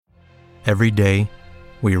Every day,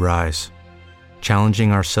 we rise,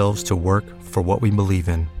 challenging ourselves to work for what we believe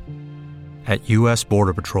in. At U.S.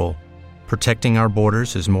 Border Patrol, protecting our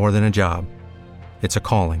borders is more than a job. It's a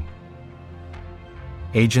calling.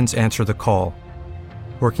 Agents answer the call,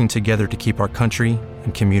 working together to keep our country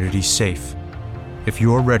and communities safe. If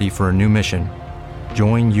you're ready for a new mission,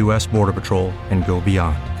 join U.S. Border Patrol and go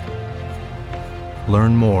beyond.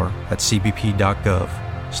 Learn more at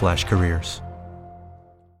cbp.gov/careers.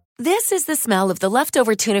 This is the smell of the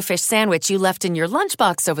leftover tuna fish sandwich you left in your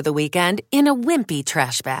lunchbox over the weekend in a wimpy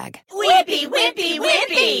trash bag. Wimpy, wimpy,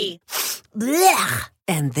 wimpy! Blech!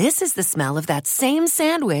 And this is the smell of that same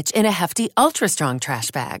sandwich in a hefty, ultra-strong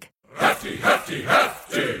trash bag. Hefty, hefty,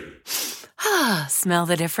 hefty! Ah, smell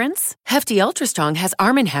the difference? Hefty Ultra Strong has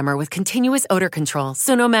Arm & Hammer with continuous odor control,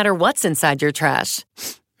 so no matter what's inside your trash,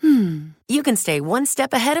 you can stay one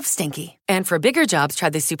step ahead of stinky. And for bigger jobs, try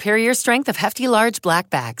the superior strength of Hefty Large Black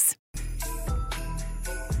Bags.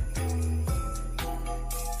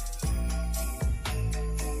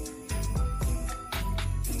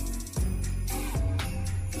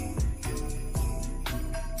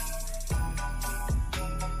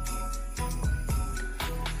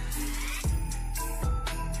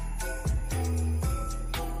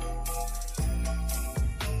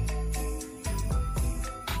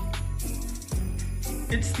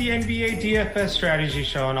 It's the NBA DFS Strategy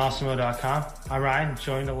Show on Awesemo.com. I'm Ryan,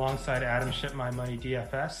 joined alongside Adam Ship, My Money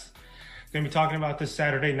DFS. Going to be talking about this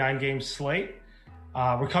Saturday 9-game slate.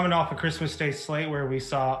 We're coming off a Christmas Day slate where we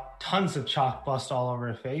saw tons of chalk bust all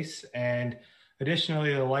over the face, and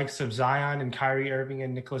additionally, the likes of Zion and Kyrie Irving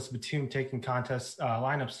and Nicholas Batum taking contest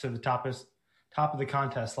lineups to the top of the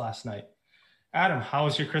contest last night. Adam, how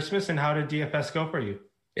was your Christmas, and how did DFS go for you?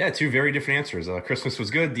 Yeah, two very different answers. Christmas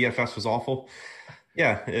was good. DFS was awful.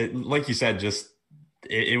 Yeah, like you said,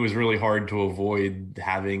 it was really hard to avoid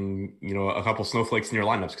having, a couple snowflakes in your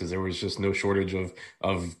lineups because there was just no shortage of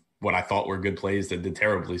what I thought were good plays that did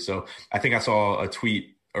terribly. So I think I saw a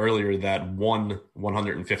tweet earlier that one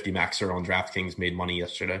 150 maxer on DraftKings made money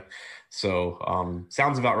yesterday. So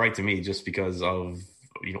sounds about right to me, just because of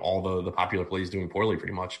all the popular plays doing poorly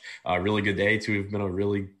pretty much. Really good day to have been a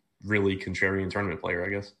really, really contrarian tournament player, I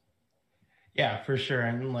guess. Yeah, for sure.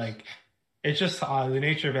 And it's just the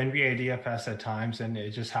nature of NBA DFS at times, and it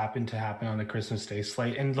just happened to happen on the Christmas Day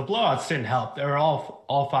slate. And the blowouts didn't help. They were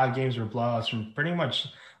all 5 games were blowouts from pretty much,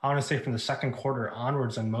 I want to say, from the second quarter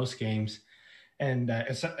onwards on most games, and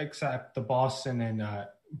except the Boston and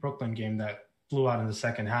Brooklyn game that blew out in the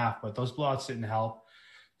second half. But those blowouts didn't help.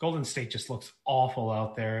 Golden State just looks awful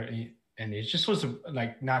out there, and it just was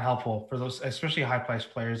not helpful for those, especially high-priced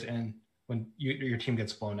players, and when your team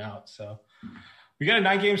gets blown out. So we got a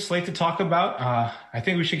 9-game slate to talk about. I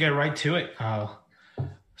think we should get right to it.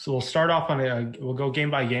 So we'll start off we'll go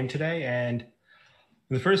game by game today. And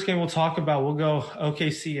the first game we'll talk about, we'll go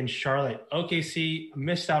OKC and Charlotte. OKC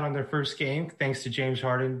missed out on their first game thanks to James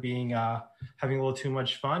Harden being having a little too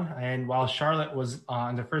much fun. And while Charlotte was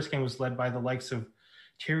in the first game was led by the likes of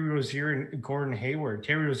Terry Rozier and Gordon Hayward.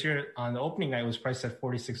 Terry Rozier on the opening night was priced at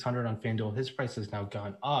 $4,600 on FanDuel. His price has now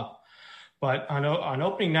gone up. But on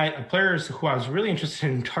opening night, players who I was really interested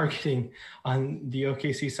in targeting on the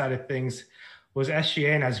OKC side of things was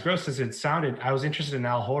SGA. And as gross as it sounded, I was interested in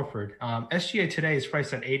Al Horford. SGA today is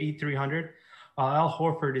priced at $8,300. Al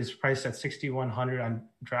Horford is priced at $6,100 on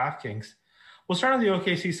DraftKings. We'll start on the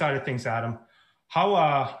OKC side of things, Adam.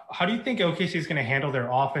 How do you think OKC is going to handle their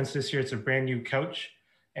offense this year? It's a brand new coach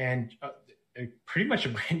and pretty much a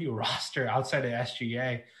brand new roster outside of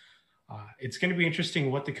SGA. It's going to be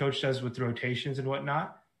interesting what the coach does with rotations and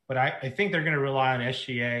whatnot, but I think they're going to rely on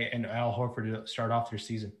SGA and Al Horford to start off their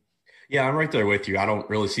season. Yeah, I'm right there with you. I don't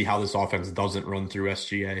really see how this offense doesn't run through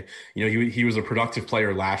SGA. He was a productive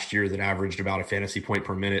player last year that averaged about a fantasy point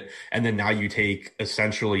per minute. And then now you take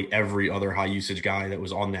essentially every other high usage guy that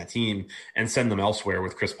was on that team and send them elsewhere,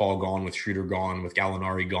 with Chris Paul gone, with Schroeder gone, with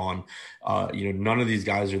Gallinari gone. None of these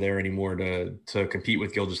guys are there anymore to compete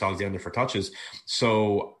with Gilgeous-Alexander for touches.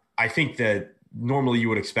 So I think that normally you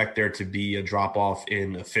would expect there to be a drop off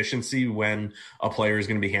in efficiency when a player is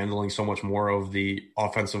going to be handling so much more of the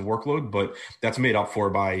offensive workload, but that's made up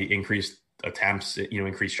for by increased attempts,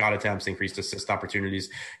 increased shot attempts, increased assist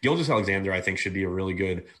opportunities. Gilgeous-Alexander, I think, should be a really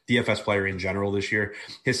good DFS player in general this year.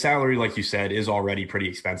 His salary, like you said, is already pretty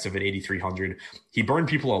expensive at $8,300. He burned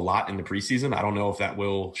people a lot in the preseason. I don't know if that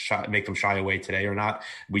will make them shy away today or not.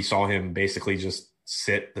 We saw him basically just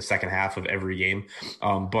sit the second half of every game.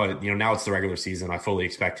 But now it's the regular season. I fully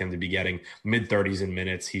expect him to be getting mid-30s in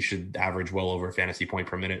minutes. He should average well over a fantasy point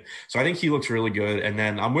per minute. So I think he looks really good. And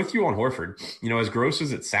then I'm with you on Horford. As gross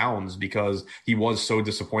as it sounds, because he was so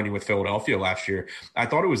disappointing with Philadelphia last year, I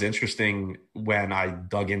thought it was interesting when I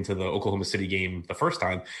dug into the Oklahoma City game the first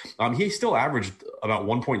time. He still averaged about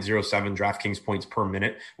 1.07 DraftKings points per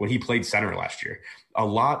minute when he played center last year. A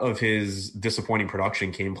lot of his disappointing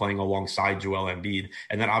production came playing alongside Joel Embiid,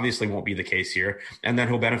 and that obviously won't be the case here. And then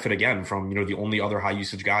he'll benefit again from, the only other high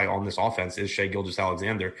usage guy on this offense is Shai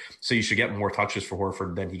Gilgeous-Alexander. So you should get more touches for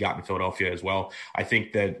Horford than he got in Philadelphia as well. I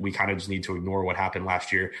think that we kind of just need to ignore what happened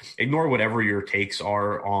last year. Ignore whatever your takes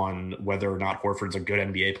are on whether or not Horford's a good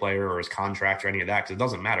NBA player or his contract or any of that, because it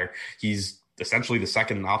doesn't matter. He's essentially the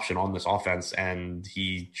second option on this offense, and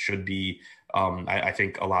he should be, I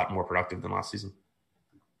think, a lot more productive than last season.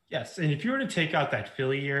 Yes, and if you were to take out that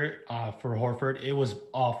Philly year for Horford, it was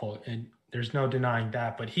awful, and there's no denying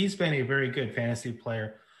that. But he's been a very good fantasy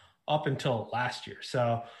player up until last year.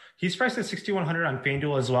 So he's priced at 6,100 on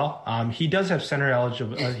FanDuel as well. He does have center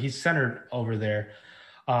eligible. He's centered over there.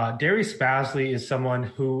 Darius Bazley is someone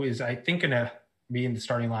who is, I think, going to be in the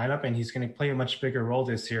starting lineup, and he's going to play a much bigger role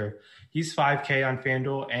this year. He's 5K on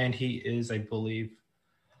FanDuel, and he is, I believe,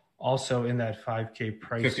 also in that 5K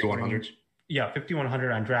price 5,100. range. Yeah,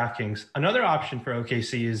 5,100 on DraftKings. Another option for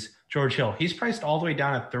OKC is George Hill. He's priced all the way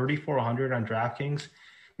down at 3,400 on DraftKings,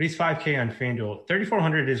 but he's 5K on FanDuel.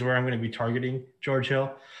 3,400 is where I'm going to be targeting George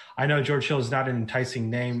Hill. I know George Hill is not an enticing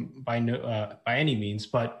name by any means,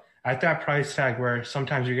 but at that price tag where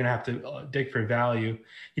sometimes you're going to have to dig for value,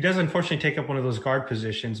 he does unfortunately take up one of those guard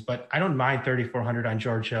positions, but I don't mind 3,400 on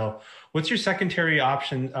George Hill. What's your secondary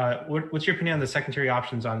option? What's your opinion on the secondary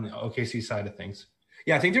options on the OKC side of things?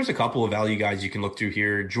 Yeah, I think there's a couple of value guys you can look to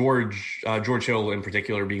here. George Hill in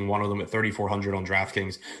particular being one of them at 3,400 on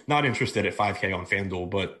DraftKings. Not interested at 5K on FanDuel,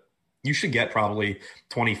 but you should get probably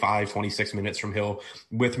 25, 26 minutes from Hill.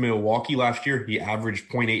 With Milwaukee last year, he averaged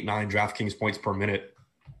 0.89 DraftKings points per minute.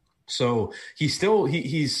 So he's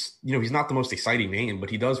not the most exciting name, but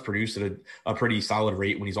he does produce at a pretty solid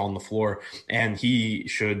rate when he's on the floor, and he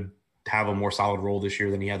should have a more solid role this year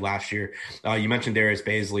than he had last year. You mentioned Darius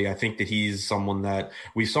Bazley. I think that he's someone that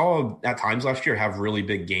we saw at times last year have really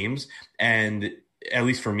big games, and at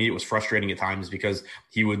least for me, it was frustrating at times because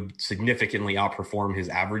he would significantly outperform his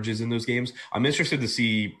averages in those games. I'm interested to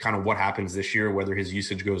see kind of what happens this year, whether his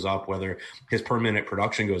usage goes up, whether his per minute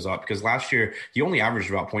production goes up, because last year he only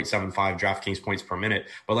averaged about 0.75 DraftKings points per minute.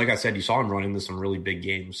 But like I said, you saw him run into some really big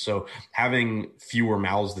games. So having fewer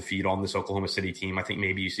mouths to feed on this Oklahoma City team, I think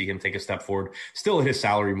maybe you see him take a step forward. Still at his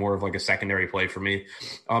salary, more of like a secondary play for me.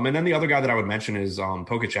 And then the other guy that I would mention is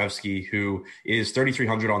Pokachevsky, who is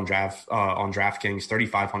 3,300 on DraftKings,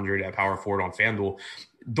 3,500 at power forward on FanDuel.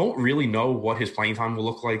 Don't really know what his playing time will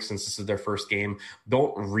look like since this is their first game.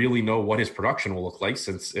 Don't really know what his production will look like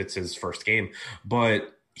since it's his first game.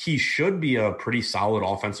 But he should be a pretty solid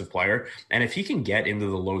offensive player. And if he can get into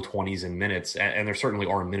the low 20s in minutes, and there certainly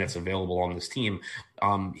are minutes available on this team,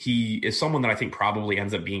 he is someone that I think probably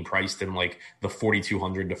ends up being priced in like the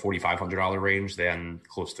 $4,200 to $4,500 range, then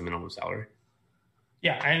close to minimum salary.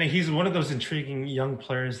 Yeah, and he's one of those intriguing young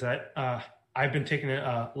players that I've been taking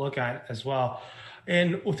a look at as well.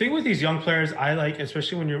 And the thing with these young players, I like,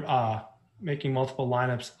 especially when you're making multiple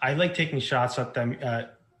lineups, I like taking shots at them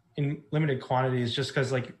in limited quantities, just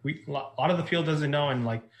because like a lot of the field doesn't know, and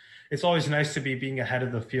like it's always nice to be being ahead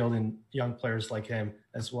of the field in young players like him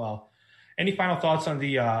as well. Any final thoughts on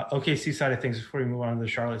the OKC side of things before we move on to the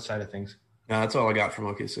Charlotte side of things? No, that's all I got from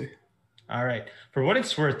OKC. All right. For what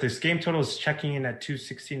it's worth, this game total is checking in at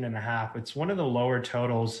 216.5. It's one of the lower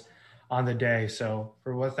totals on the day. So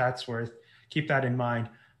for what that's worth, keep that in mind.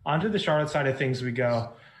 On to the Charlotte side of things we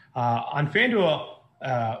go. On FanDuel,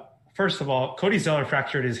 first of all, Cody Zeller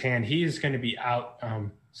fractured his hand. He is going to be out.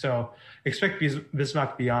 So expect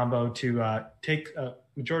Bismack Biyombo to take a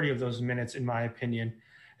majority of those minutes, in my opinion.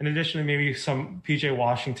 And additionally, maybe some PJ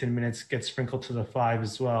Washington minutes get sprinkled to the 5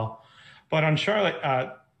 as well. But on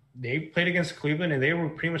Charlotte, they played against Cleveland, and they were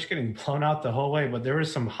pretty much getting blown out the whole way. But there were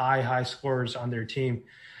some high scorers on their team.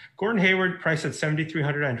 Gordon Hayward priced at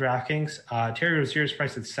 7,300 on DraftKings. Terry Rozier's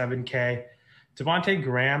priced at 7K. Devontae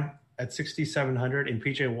Graham at 6,700, and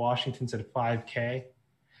PJ Washington's at 5K.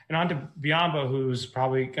 And on to Biyombo, who's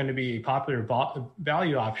probably going to be a popular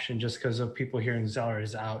value option just because of people hearing Zeller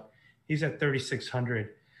is out. He's at 3,600.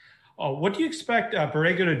 What do you expect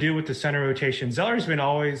Borrego to do with the center rotation? Zeller's been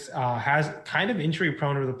always has kind of injury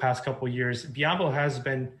prone over the past couple of years. Biyombo has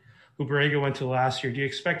been who Borrego went to last year. Do you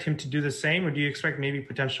expect him to do the same, or do you expect maybe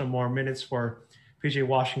potential more minutes for PJ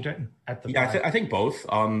Washington at the Yeah, five? I think both.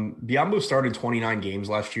 Biombo started 29 games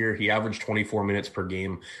last year. He averaged 24 minutes per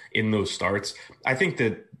game in those starts. I think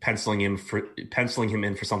that penciling him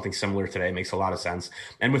in for something similar today makes a lot of sense.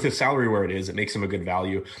 And with his salary where it is, it makes him a good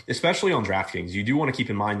value, especially on DraftKings. You do want to keep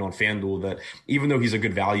in mind on FanDuel that even though he's a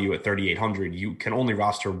good value at 3,800, you can only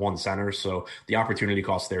roster one center, so the opportunity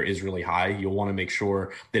cost there is really high. You'll want to make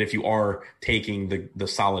sure that if you are taking the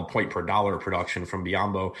solid point per dollar production from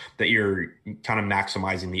Biombo, that you're kind of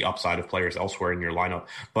maximizing the upside of players elsewhere in your lineup.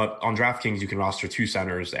 But on DraftKings, you can roster two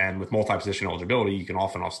centers, and with multi-position eligibility, you can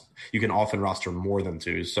often roster more than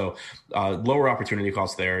two. So lower opportunity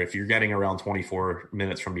cost there. If you're getting around 24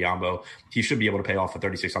 minutes from Biombo, he should be able to pay off a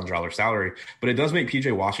 $3,600 salary. But it does make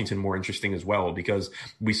PJ Washington more interesting as well, because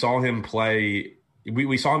we saw him play.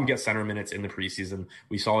 We saw him get center minutes in the preseason.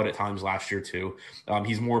 We saw it at times last year too.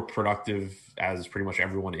 He's more productive, as pretty much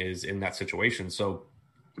everyone is in that situation. So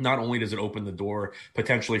not only does it open the door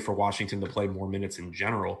potentially for Washington to play more minutes in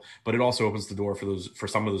general, but it also opens the door for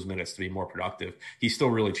some of those minutes to be more productive. He's still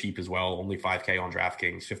really cheap as well, only $5K on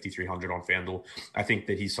DraftKings, $5,300 on FanDuel. I think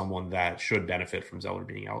that he's someone that should benefit from Zeller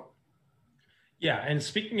being out. Yeah, and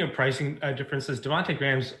speaking of pricing differences, Devontae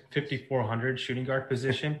Graham's 5,400 shooting guard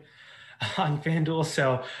position on FanDuel.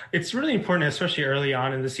 So it's really important, especially early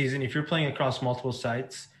on in the season, if you're playing across multiple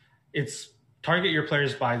sites, it's target your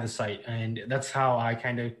players by the site. And that's how I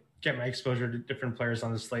kind of get my exposure to different players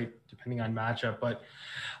on the slate, depending on matchup. But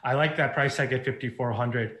I like that price tag at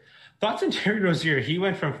 5,400. Thoughts on Terry Rozier? He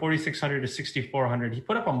went from 4,600 to 6,400. He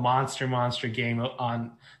put up a monster game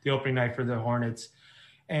on the opening night for the Hornets.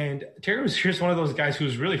 And Terry Rozier is one of those guys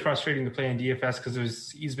who's really frustrating to play in DFS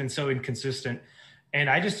because he's been so inconsistent. And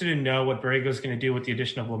I just didn't know what Borrego was going to do with the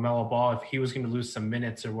addition of LaMelo Ball, if he was going to lose some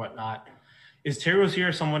minutes or whatnot. Is Terry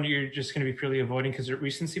Rozier someone you're just going to be purely avoiding because of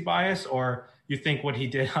recency bias, or you think what he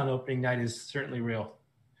did on opening night is certainly real?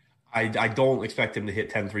 I don't expect him to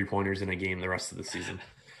hit 10 3-pointers in a game the rest of the season.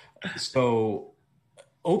 So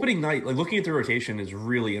opening night, like looking at the rotation is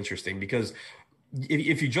really interesting because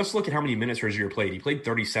if you just look at how many minutes Rozier played, he played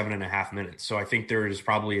 37 and a half minutes. So I think there's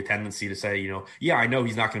probably a tendency to say, yeah, I know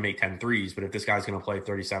he's not going to make 10 threes, but if this guy's going to play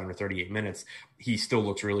 37 or 38 minutes, he still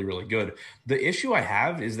looks really, really good. The issue I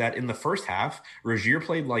have is that in the first half, Rozier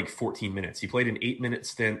played like 14 minutes. He played an 8-minute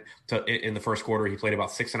stint in the first quarter. He played about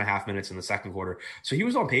 6.5 minutes in the second quarter. So he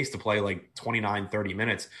was on pace to play like 29, 30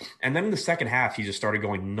 minutes. And then in the second half, he just started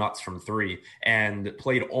going nuts from three and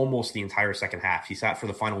played almost the entire second half. He sat for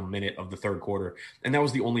the final minute of the third quarter. And that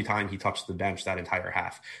was the only time he touched the bench that entire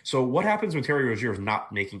half. So what happens when Terry Rozier is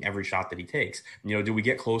not making every shot that he takes? Do we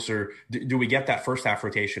get closer? Do we get that first half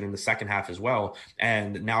rotation in the second half as well?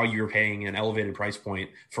 And now you're paying an elevated price point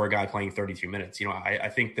for a guy playing 32 minutes. I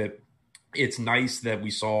think that it's nice that we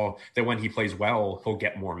saw that when he plays well, he'll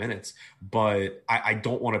get more minutes. But I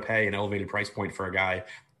don't want to pay an elevated price point for a guy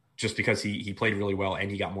just because he played really well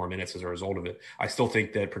and he got more minutes as a result of it. I still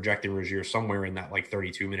think that projecting Rozier somewhere in that like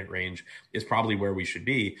 32-minute range is probably where we should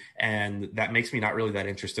be. And that makes me not really that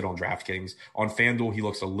interested on DraftKings. On FanDuel, he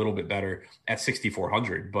looks a little bit better at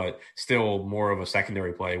 6,400, but still more of a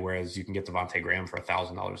secondary play, whereas you can get Devontae Graham for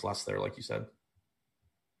 $1,000 less there, like you said.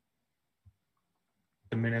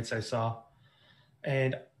 The minutes I saw.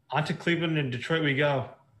 And on to Cleveland and Detroit we go.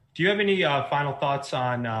 Do you have any final thoughts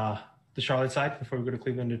on the Charlotte side before we go to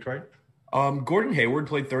Cleveland and Detroit? Gordon Hayward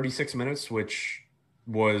played 36 minutes, which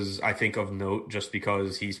was, I think, of note just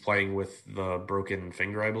because he's playing with the broken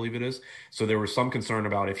finger, I believe it is. So there was some concern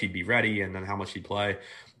about if he'd be ready and then how much he'd play.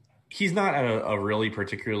 He's not at a really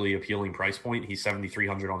particularly appealing price point. He's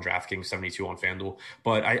 7,300 on DraftKings, 72 on FanDuel.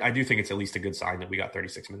 But I do think it's at least a good sign that we got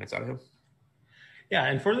 36 minutes out of him. Yeah,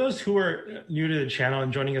 and for those who are new to the channel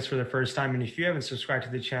and joining us for the first time, and if you haven't subscribed to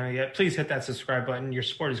the channel yet, please hit that subscribe button. Your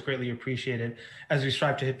support is greatly appreciated as we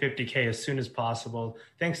strive to hit 50K as soon as possible.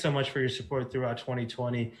 Thanks so much for your support throughout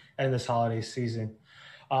 2020 and this holiday season.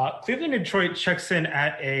 Cleveland and Detroit checks in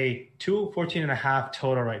at a 214.5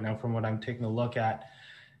 total right now from what I'm taking a look at.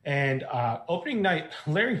 And opening night,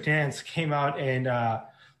 Larry Nance came out and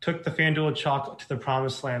took the FanDuel chalk to the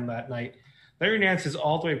promised land that night. Larry Nance is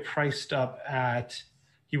all the way priced up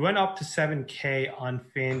he went up to 7K on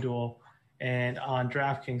FanDuel, and on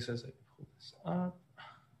DraftKings, as I pull this up,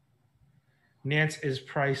 Nance is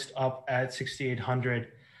priced up at 6,800.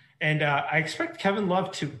 And I expect Kevin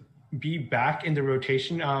Love to be back in the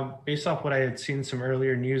rotation. Based off what I had seen some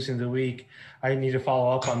earlier news in the week, I need to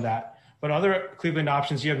follow up on that. But other Cleveland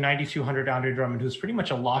options, you have 9,200 Andre Drummond, who's pretty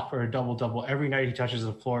much a lock for a double-double every night he touches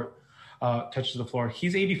the floor.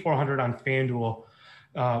 He's 8,400 on FanDuel.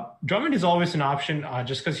 Drummond is always an option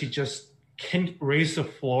just because he just can raise the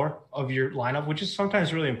floor of your lineup, which is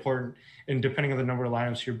sometimes really important and depending on the number of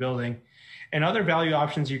lineups you're building. And other value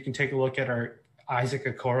options you can take a look at are Isaac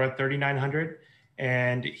Okoro at 3,900.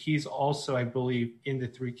 And he's also, I believe, in the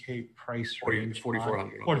 3K price range.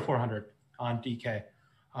 4,400 on DK.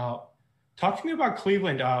 Talk to me about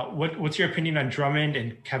Cleveland. What's your opinion on Drummond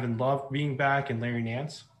and Kevin Love being back and Larry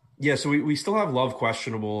Nance? Yeah, so we still have Love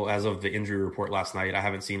questionable as of the injury report last night. I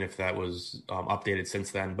haven't seen if that was updated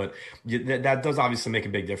since then, but that does obviously make a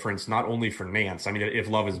big difference, not only for Nance. I mean, if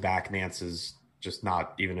Love is back, Nance is just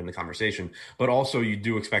not even in the conversation, but also you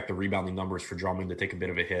do expect the rebounding numbers for Drummond to take a bit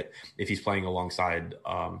of a hit if he's playing alongside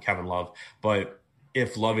Kevin Love. But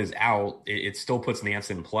if Love is out, it still puts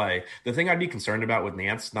Nance in play. The thing I'd be concerned about with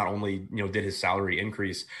Nance, not only did his salary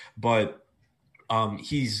increase, but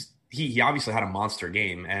he obviously had a monster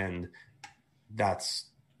game, and that's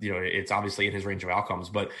it's obviously in his range of outcomes.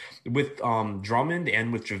 But with Drummond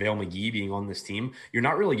and with JaVale McGee being on this team, you're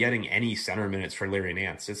not really getting any center minutes for Larry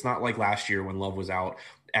Nance. It's not like last year when Love was out.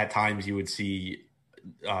 At times you would see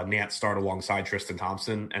Nance start alongside Tristan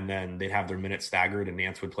Thompson, and then they'd have their minutes staggered and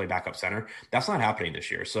Nance would play backup center. That's not happening this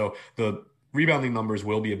year. So the rebounding numbers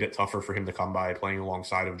will be a bit tougher for him to come by playing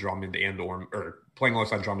alongside of Drummond or playing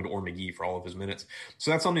alongside Drummond or McGee for all of his minutes.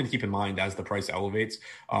 So that's something to keep in mind as the price elevates.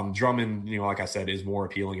 Drummond, like I said, is more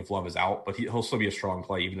appealing if Love is out, but he'll still be a strong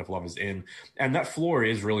play even if Love is in. And that floor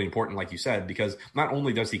is really important, like you said, because not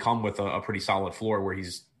only does he come with a pretty solid floor where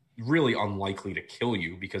he's really unlikely to kill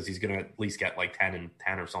you because he's going to at least get like 10 and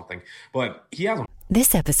 10 or something, but he has.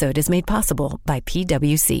 This episode is made possible by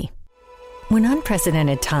PwC. When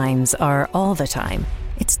unprecedented times are all the time,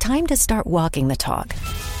 it's time to start walking the talk.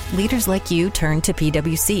 Leaders like you turn to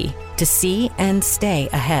PwC to see and stay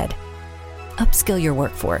ahead. Upskill your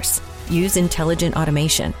workforce, use intelligent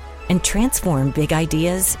automation, and transform big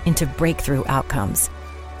ideas into breakthrough outcomes.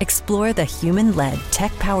 Explore the human-led,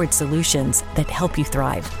 tech-powered solutions that help you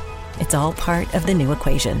thrive. It's all part of The New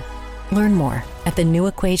Equation. Learn more at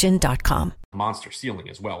thenewequation.com. Monster stealing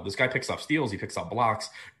as well. This guy picks up steals, he picks up blocks.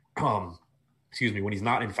 When he's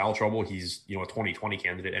not in foul trouble, he's a 20-20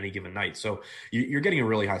 candidate any given night. So you're getting a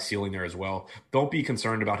really high ceiling there as well. Don't be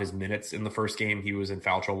concerned about his minutes in the first game. He was in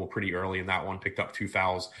foul trouble pretty early in that one, picked up 2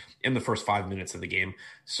 fouls in the first 5 minutes of the game.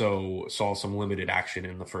 So saw some limited action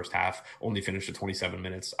in the first half, only finished at 27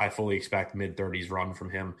 minutes. I fully expect mid-30s run from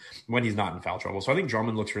him when he's not in foul trouble. So I think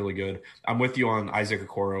Drummond looks really good. I'm with you on Isaac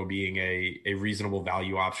Okoro being a reasonable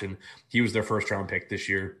value option. He was their first round pick this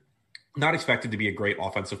year. Not expected to be a great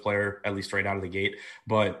offensive player, at least right out of the gate,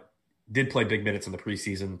 but did play big minutes in the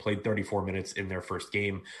preseason, played 34 minutes in their first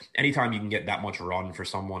game. Anytime you can get that much run for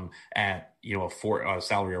someone at, a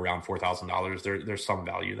salary around $4,000, there's some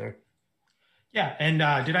value there. Yeah. And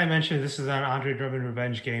did I mention this is an Andre Drummond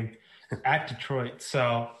revenge game at Detroit?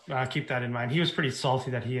 So keep that in mind. He was pretty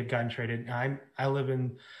salty that he had gotten traded. I live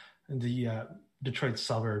in the Detroit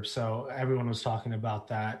suburbs, so everyone was talking about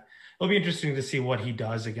that. It'll be interesting to see what he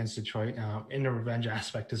does against Detroit in the revenge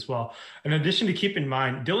aspect as well. In addition to keep in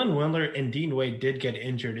mind, Dylan Windler and Dean Wade did get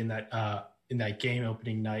injured in that game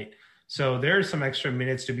opening night. So there's some extra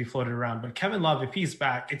minutes to be floated around. But Kevin Love, if he's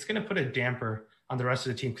back, it's going to put a damper on the rest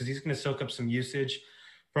of the team because he's going to soak up some usage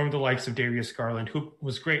from the likes of Darius Garland, who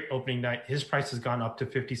was great opening night. His price has gone up to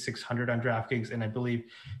 $5,600 on DraftKings, and I believe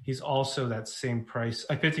he's also that same price,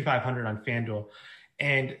 $5,500 on FanDuel.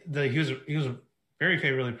 And he was very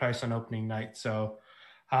favorably priced on opening night. So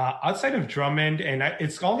outside of Drummond, and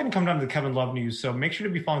it's all going to come down to the Kevin Love news. So make sure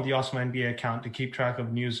to be following the Awesome NBA account to keep track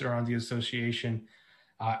of news around the association.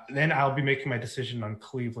 Then I'll be making my decision on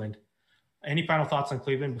Cleveland. Any final thoughts on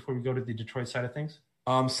Cleveland before we go to the Detroit side of things?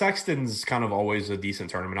 Sexton's kind of always a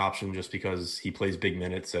decent tournament option just because he plays big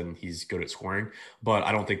minutes and he's good at scoring. But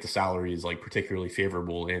I don't think the salary is particularly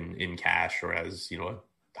favorable in cash or as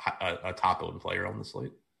a top-owned player on the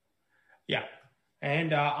slate. Yeah.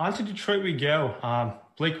 And on to Detroit we go.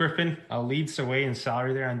 Blake Griffin leads the way in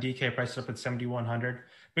salary there on DK, priced up at $7,100.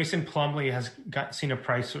 Mason Plumlee has seen a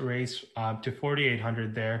price raise to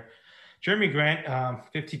 $4,800 there. Jeremy Grant,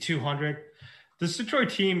 $5,200. This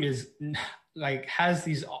Detroit team is has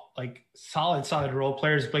these solid role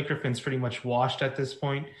players. Blake Griffin's pretty much washed at this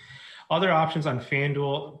point. Other options on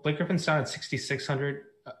FanDuel, Blake Griffin's down at $6,600,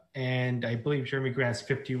 and I believe Jeremy Grant's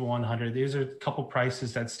 $5,100. These are a couple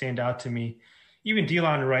prices that stand out to me. Even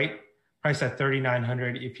Delon Wright, priced at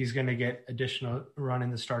 $3,900 if he's going to get additional run in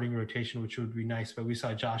the starting rotation, which would be nice. But we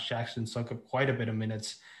saw Josh Jackson soak up quite a bit of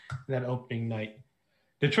minutes in that opening night.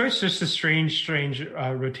 Detroit's just a strange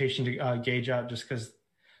rotation to gauge out just because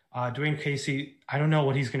Dwayne Casey, I don't know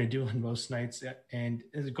what he's going to do on most nights. And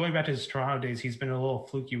going back to his Toronto days, he's been a little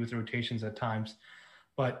fluky with rotations at times.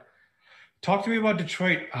 But Talk to me about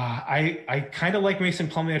Detroit. I kind of like Mason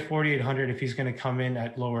Plumlee at 4,800 if he's going to come in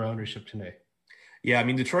at lower ownership today. Yeah, I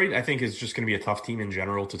mean, Detroit, I think, is just going to be a tough team in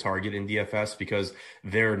general to target in DFS because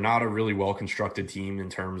they're not a really well-constructed team in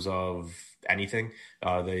terms of anything.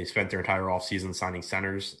 They spent their entire offseason signing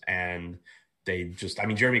centers, and I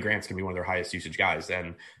mean, Jeremy Grant's going to be one of their highest usage guys.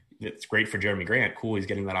 And it's great for Jeremy Grant. Cool, he's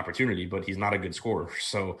getting that opportunity, but he's not a good scorer.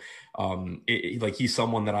 So, he's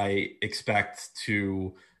someone that I expect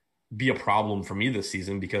to be a problem for me this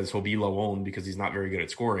season because he'll be low owned because he's not very good at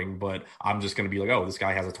scoring. But I'm just going to be like, oh, this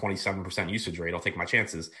guy has a 27% usage rate. I'll take my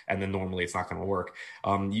chances. And then normally it's not going to work.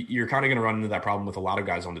 You're kind of going to run into that problem with a lot of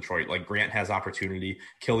guys on Detroit. Like Grant has opportunity.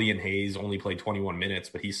 Killian Hayes only played 21 minutes,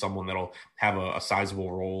 but he's someone that'll have a sizable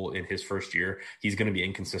role in his first year. He's going to be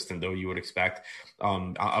inconsistent, though, you would expect.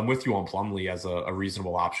 I'm with you on Plumlee as a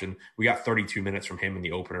reasonable option. We got 32 minutes from him in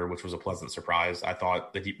the opener, which was a pleasant surprise. I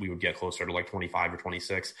thought that we would get closer to like 25 or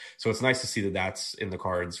 26. So it's nice to see that that's in the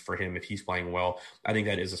cards for him if he's playing well. I think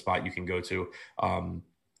that is a spot you can go to.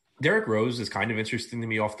 Derrick Rose is kind of interesting to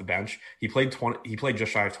me off the bench. He played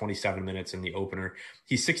just shy of 27 minutes in the opener.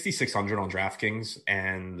 He's 6,600 on DraftKings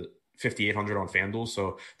and 5,800 on FanDuel.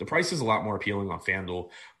 So the price is a lot more appealing on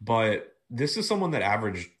FanDuel, but this is someone that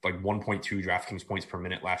averaged like 1.2 DraftKings points per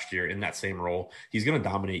minute last year in that same role. He's going to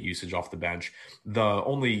dominate usage off the bench. The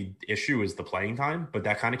only issue is the playing time, but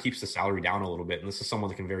that kind of keeps the salary down a little bit. And this is someone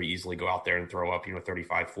that can very easily go out there and throw up,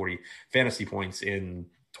 35, 40 fantasy points in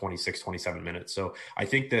 26, 27 minutes. So I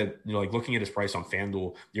think that, like looking at his price on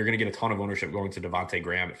FanDuel, you're going to get a ton of ownership going to Devontae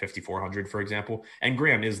Graham at 5,400, for example. And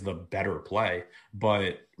Graham is the better play,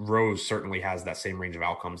 but Rose certainly has that same range of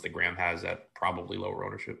outcomes that Graham has at probably lower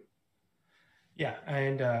ownership. Yeah,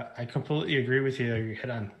 and I completely agree with you. You hit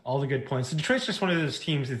on all the good points. Detroit's just one of those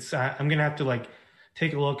teams. It's I'm going to have to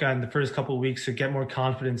take a look on the first couple of weeks to get more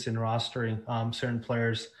confidence in rostering certain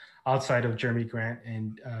players outside of Jeremy Grant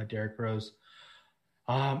and Derrick Rose.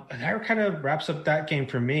 That kind of wraps up that game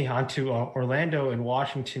for me. On to Orlando and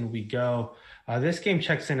Washington we go. This game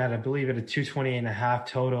checks in at, I believe, at a 220.5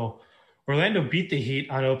 total. Orlando beat the Heat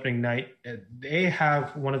on opening night. They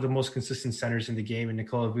have one of the most consistent centers in the game in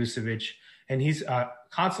Nikola Vucevic, and he's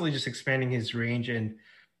constantly just expanding his range and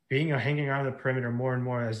hanging around the perimeter more and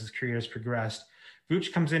more as his career has progressed.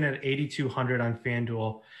 Vooch comes in at 8,200 on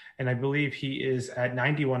FanDuel, and I believe he is at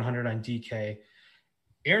 9,100 on DK.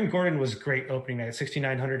 Aaron Gordon was great opening night at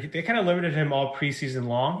 6,900. They kind of limited him all preseason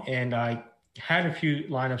long, and I had a few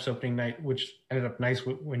lineups opening night, which ended up nice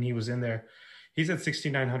when he was in there. He's at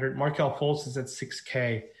 6,900. Markelle Fultz is at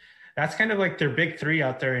 6K. That's kind of like their big three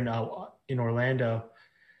out there in Orlando.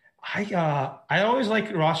 I always like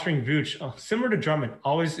rostering Vooch, similar to Drummond.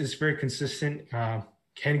 Always is very consistent,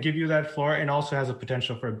 can give you that floor, and also has a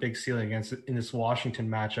potential for a big ceiling in this Washington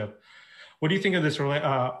matchup. What do you think of this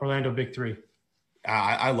Orlando big three?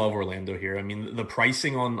 I love Orlando here. I mean, the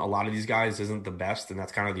pricing on a lot of these guys isn't the best, and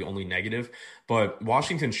that's kind of the only negative. But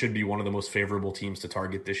Washington should be one of the most favorable teams to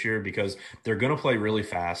target this year because they're going to play really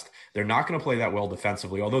fast. They're not going to play that well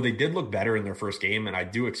defensively, although they did look better in their first game, and I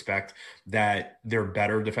do expect that they're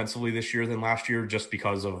better defensively this year than last year just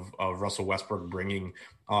because of Russell Westbrook bringing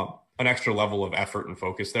an extra level of effort and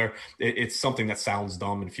focus there. It's something that sounds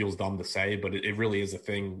dumb and feels dumb to say, but it really is a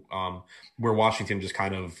thing where Washington just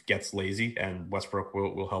kind of gets lazy, and Westbrook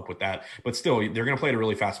will help with that. But still, they're going to play at a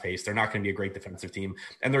really fast pace. They're not going to be a great defensive team,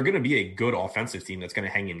 and they're going to be a good offensive team that's going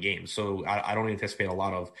to hang in games. So I don't anticipate a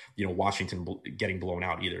lot of Washington getting blown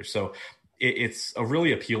out either. So it's a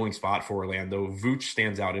really appealing spot for Orlando. Vooch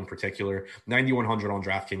stands out in particular. 9,100 on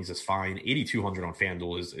DraftKings is fine. 8,200 on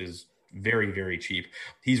FanDuel is very, very cheap.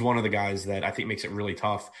 He's one of the guys that I think makes it really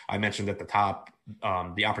tough. I mentioned at the top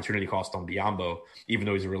the opportunity cost on Biyombo, even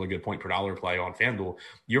though he's a really good point per dollar play on FanDuel,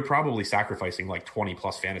 you're probably sacrificing like 20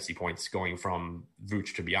 plus fantasy points going from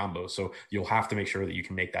Vooch to Biyombo. So you'll have to make sure that you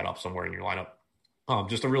can make that up somewhere in your lineup.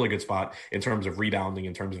 Just a really good spot in terms of rebounding,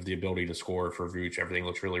 in terms of the ability to score for Vooch. Everything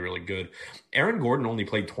looks really, really good. Aaron Gordon only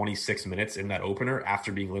played 26 minutes in that opener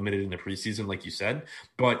after being limited in the preseason, like you said,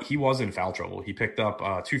 but he was in foul trouble. He picked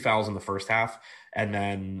up 2 fouls in the first half, and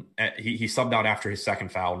then he subbed out after his second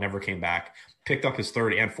foul, never came back, picked up his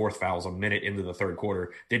third and fourth fouls a minute into the third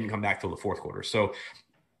quarter, didn't come back till the fourth quarter. So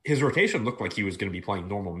his rotation looked like he was going to be playing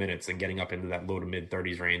normal minutes and getting up into that low to mid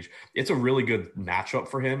 30s range. It's a really good matchup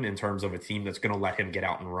for him in terms of a team that's going to let him get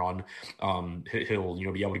out and run. He'll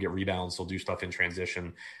be able to get rebounds. He'll do stuff in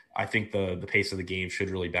transition. I think the pace of the game should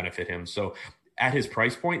really benefit him. So at his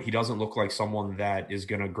price point, he doesn't look like someone that is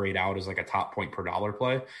going to grade out as like a top point per dollar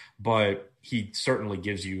play, but he certainly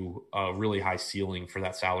gives you a really high ceiling for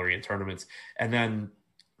that salary in tournaments. And then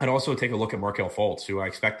I'd also take a look at Markel Fultz, who I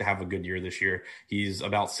expect to have a good year this year. He's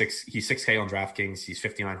 6K on DraftKings. He's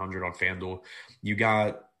 5,900 on FanDuel. You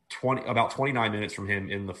got about 29 minutes from him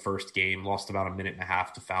in the first game, lost about a minute and a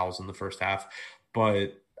half to fouls in the first half.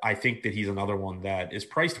 But I think that he's another one that is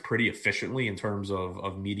priced pretty efficiently in terms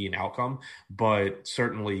of median outcome, but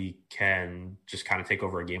certainly can just kind of take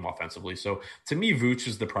over a game offensively. So to me, Vooch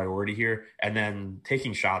is the priority here. And then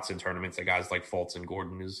taking shots in tournaments at guys like Fultz and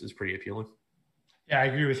Gordon is pretty appealing. Yeah, I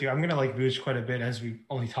agree with you. I'm going to like Vooch quite a bit as we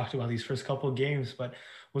only talked about these first couple of games, but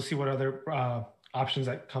we'll see what other options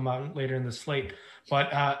that come out later in the slate.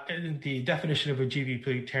 But the definition of a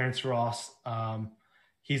GPP, Terrence Ross,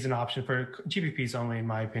 he's an option for GPPs only, in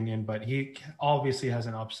my opinion, but he obviously has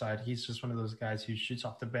an upside. He's just one of those guys who shoots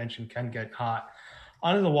off the bench and can get hot.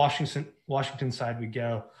 On the Washington side we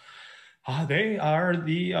go. They are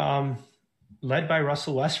the led by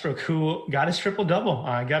Russell Westbrook, who got his triple-double.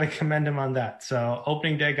 I got to commend him on that. So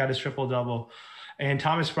opening day got his triple-double. And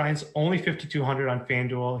Thomas Bryant's only 5,200 on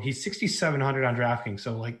FanDuel. He's 6,700 on DraftKings.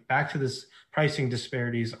 So like back to this pricing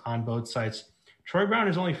disparities on both sites. Troy Brown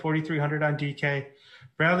is only 4,300 on DK.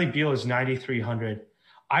 Bradley Beal is 9,300.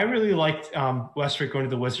 I really liked Westbrook going to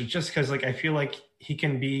the Wizards just because like I feel like he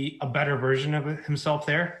can be a better version of himself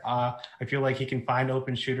there. I feel like he can find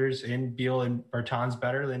open shooters in Beal and Bertans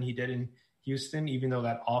better than he did in Houston, even though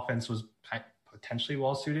that offense was potentially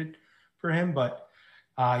well suited for him. But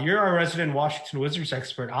you're our resident Washington Wizards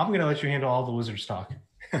expert. I'm going to let you handle all the Wizards talk.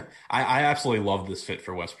 I absolutely love this fit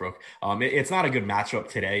for Westbrook. It's not a good matchup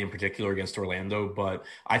today in particular against Orlando, but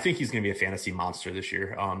I think he's going to be a fantasy monster this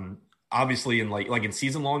year. Obviously, in like in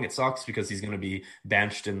season long, it sucks because he's going to be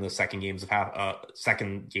benched in the second games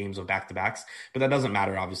of back-to-backs. But that doesn't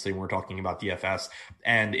matter, obviously, when we're talking about DFS.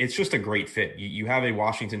 And it's just a great fit. You have a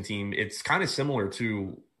Washington team. It's kind of similar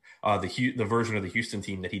to the version of the Houston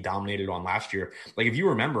team that he dominated on last year. Like if you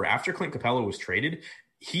remember, after Clint Capella was traded,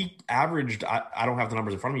 he averaged, I don't have the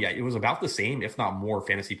numbers in front of me yet, it was about the same, if not more,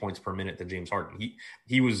 fantasy points per minute than James Harden.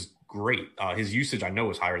 He was great. His usage, I know,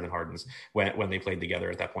 was higher than Harden's when they played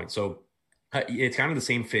together at that point. So it's kind of the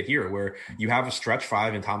same fit here where you have a stretch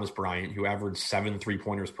five in Thomas Bryant who averaged 7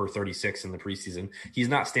 3-pointers per 36 in the preseason. He's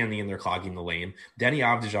not standing in there clogging the lane. Denny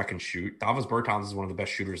Avdija can shoot. Davis Bertans is one of the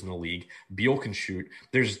best shooters in the league. Beal can shoot.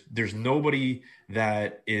 There's nobody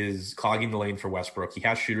that is clogging the lane for Westbrook. He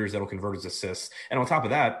has shooters that'll convert his assists. And on top of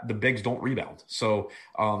that, the bigs don't rebound. So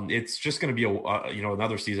it's just going to be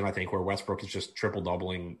another season, I think, where Westbrook is just triple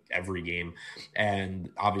doubling every game. And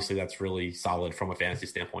obviously that's really solid from a fantasy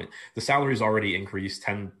standpoint. The salary's already increased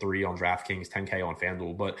 10-3 on DraftKings, 10K on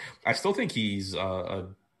FanDuel, but I still think he's a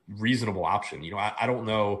reasonable option. I don't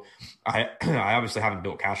know. I obviously haven't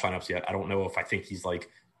built cash lineups yet. I don't know if I think he's like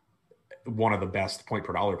one of the best point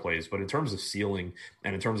per dollar plays, but in terms of ceiling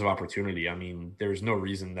and in terms of opportunity, I mean, there's no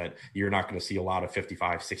reason that you're not going to see a lot of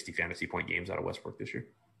 55, 60 fantasy point games out of Westbrook this year.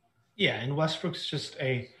 Yeah. And Westbrook's just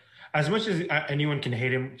as much as anyone can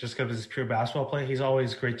hate him just because of his pure basketball play, he's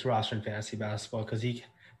always great to roster in fantasy basketball because he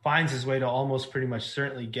finds his way to almost pretty much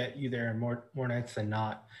certainly get you there more nights than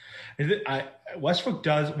not. Westbrook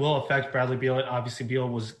will affect Bradley Beal. And obviously Beal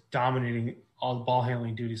was dominating all the ball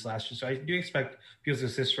handling duties last year. So I do expect Beal's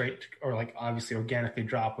assist rate or like obviously organically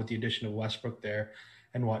drop with the addition of Westbrook there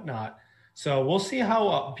and whatnot. So we'll see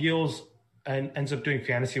how Beal's ends up doing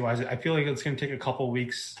fantasy wise. I feel like it's going to take a couple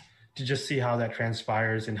weeks to just see how that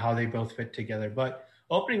transpires and how they both fit together. But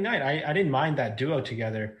opening night, I didn't mind that duo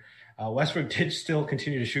together. Westbrook did still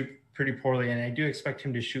continue to shoot pretty poorly, and I do expect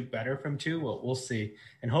him to shoot better from two. We'll see.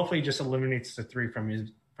 And hopefully he just eliminates the three from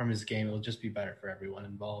his game. It'll just be better for everyone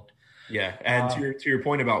involved. Yeah, and to your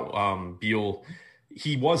point about Beal,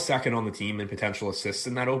 he was second on the team in potential assists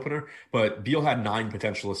in that opener, but Beal had 9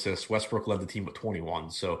 potential assists. Westbrook led the team with 21.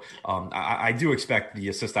 So I do expect the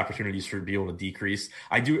assist opportunities for Beal to decrease.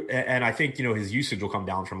 I do, and I think his usage will come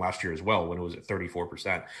down from last year as well when it was at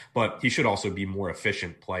 34%. But he should also be more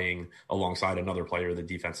efficient playing alongside another player that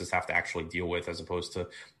defenses have to actually deal with, as opposed to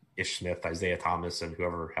Ish Smith, Isaiah Thomas, and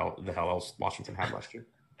whoever the hell else Washington had last year.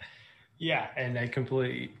 Yeah, and I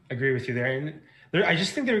completely agree with you there. And I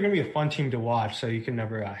just think they're going to be a fun team to watch, so you can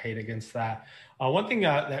never hate against that. One thing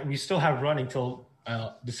that we still have running till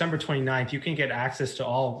December 29th, you can get access to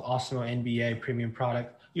all Awesemo NBA premium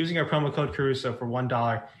product using our promo code Caruso for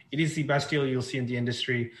 $1. It is the best deal you'll see in the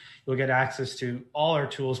industry. You'll get access to all our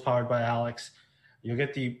tools powered by Alex. You'll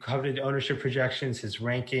get the coveted ownership projections, his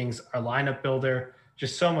rankings, our lineup builder,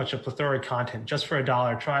 just so much, a plethora of content just for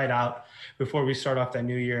 $1. Try it out before we start off that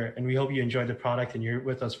new year. And we hope you enjoy the product and you're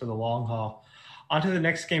with us for the long haul. On to the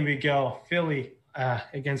next game we go, Philly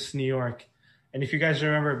against New York. And if you guys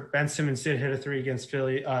remember, Ben Simmons did hit a three against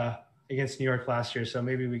Philly against New York last year, so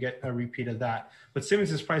maybe we get a repeat of that. But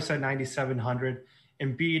Simmons is priced at 9,700.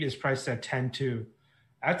 Embiid is priced at 10-2.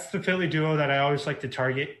 That's the Philly duo that I always like to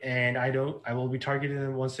target, and I will be targeting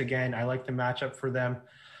them once again. I like the matchup for them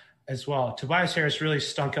as well. Tobias Harris really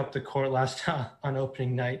stunk up the court last time on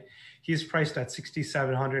opening night. He's priced at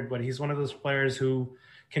 6,700, but he's one of those players who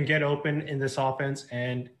can get open in this offense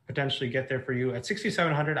and potentially get there for you. At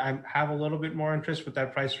 6,700, I have a little bit more interest with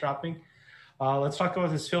that price dropping. Let's talk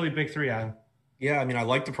about this Philly big three, Adam. Yeah, I mean, I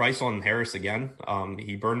like the price on Harris again.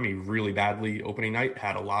 He burned me really badly opening night,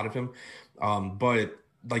 had a lot of him. But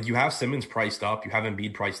like, you have Simmons priced up, you have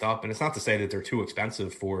Embiid priced up, and it's not to say that they're too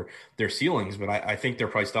expensive for their ceilings, but I think they're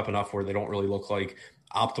priced up enough where they don't really look like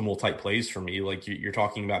optimal type plays for me. Like, you're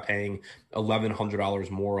talking about paying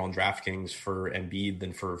 $1,100 more on DraftKings for Embiid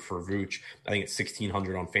than for Vooch. I think it's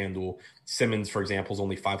 $1,600 on FanDuel. Simmons, for example, is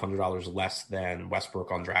only $500 less than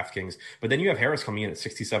Westbrook on DraftKings. But then you have Harris coming in at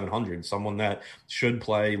 $6,700, someone that should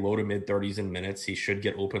play low to mid 30s in minutes. He should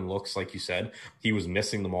get open looks, like you said. He was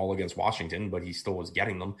missing them all against Washington, but he still was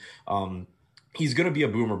getting them. He's going to be a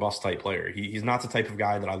boom or bust type player. He's not the type of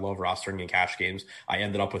guy that I love rostering in cash games. I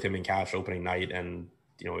ended up with him in cash opening night, and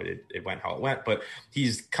it went how it went. But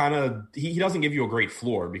he's he doesn't give you a great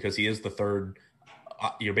floor because he is the third.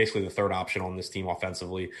 You're basically the third option on this team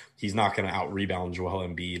offensively. He's not going to out rebound Joel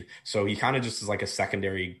Embiid. So he kind of just is like a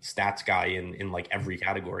secondary stats guy in like every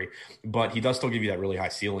category, but he does still give you that really high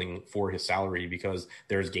ceiling for his salary, because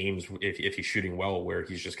there's games if he's shooting well where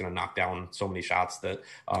he's just going to knock down so many shots that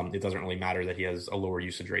it doesn't really matter that he has a lower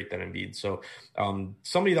usage rate than Embiid. So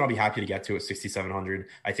somebody that I'll be happy to get to at 6,700.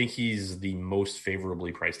 I think he's the most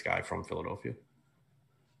favorably priced guy from Philadelphia.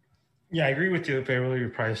 Yeah, I agree with you, the favorably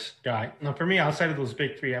priced guy. Now, for me, outside of those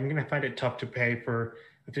big three, I'm going to find it tough to pay for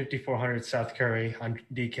a 5,400 Seth Curry on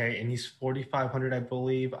DK, and he's 4,500, I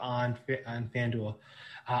believe, on FanDuel.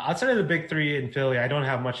 Outside of the big three in Philly, I don't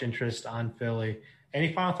have much interest on Philly.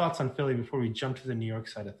 Any final thoughts on Philly before we jump to the New York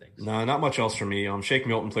side of things? No, not much else for me. Shake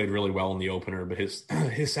Milton played really well in the opener, but his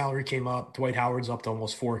salary came up. Dwight Howard's up to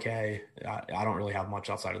almost $4K. I don't really have much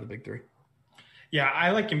outside of the big three. Yeah,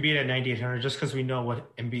 I like Embiid at 9,800 just because we know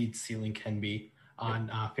what Embiid's ceiling can be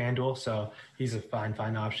on FanDuel. So he's a fine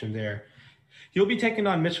option there. He'll be taking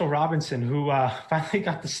on Mitchell Robinson, who finally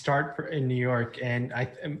got the start in New York. And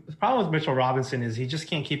the problem with Mitchell Robinson is he just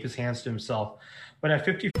can't keep his hands to himself. But at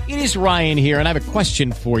 50, It is Ryan here, and I have a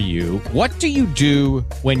question for you. What do you do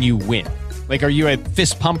when you win? Like, are you a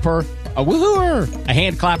fist pumper, a woohooer, a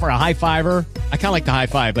hand clapper, a high fiver? I kind of like the high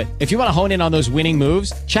five, but if you want to hone in on those winning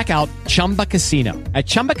moves, check out Chumba Casino. At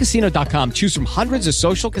ChumbaCasino.com, choose from hundreds of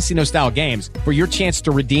social casino style games for your chance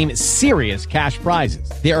to redeem serious cash prizes.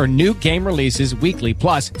 There are new game releases weekly,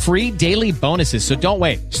 plus free daily bonuses. So don't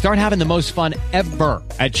wait. Start having the most fun ever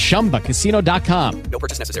at ChumbaCasino.com. No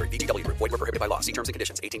purchase necessary. VGW Group. Void where prohibited by law. See terms and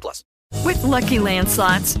conditions. 18+. With Lucky Land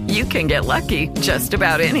Slots, you can get lucky just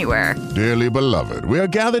about anywhere. Dearly beloved, we are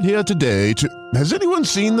gathered here today to... Has anyone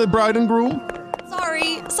seen the bride and groom?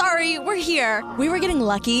 Sorry, we're here. We were getting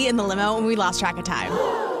lucky in the limo and we lost track of time.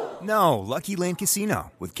 No, Lucky Land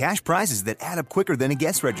Casino, with cash prizes that add up quicker than a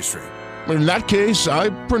guest registry. In that case, I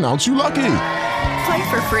pronounce you lucky. Play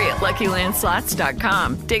for free at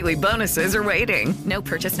LuckyLandSlots.com. Daily bonuses are waiting. No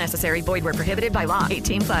purchase necessary. Void where prohibited by law.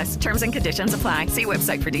 18+. Terms and conditions apply. See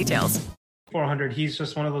website for details. 400, he's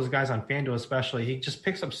just one of those guys on FanDuel especially. He just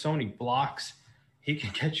picks up so many blocks. He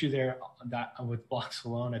can get you there with blocks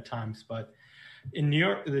alone at times. But in New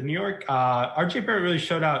York, RJ Barrett really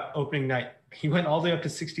showed out opening night. He went all the way up to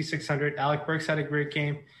 6,600. Alec Burks had a great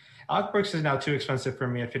game. Alec Burks is now too expensive for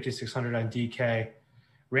me at 5,600 on DK.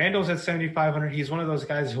 Randall's at 7,500. He's one of those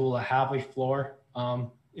guys who will have a floor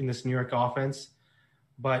in this New York offense.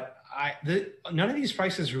 But none of these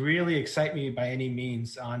prices really excite me by any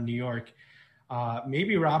means on New York.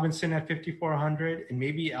 Maybe Robinson at 5,400 and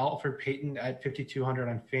maybe Alfred Payton at 5,200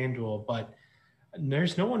 on FanDuel. But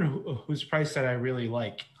there's no one whose price that I really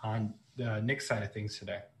like on the Knicks side of things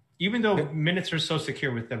today, even though minutes are so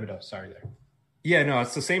secure with Thibodeau. Sorry there. Yeah, no,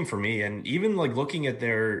 it's the same for me. And even like looking at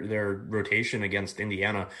their rotation against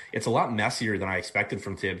Indiana, it's a lot messier than I expected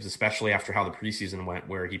from Tibbs, especially after how the preseason went,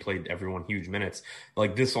 where he played everyone huge minutes.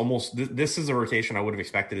 Like this is a rotation I would have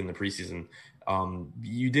expected in the preseason.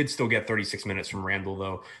 You did still get 36 minutes from Randall,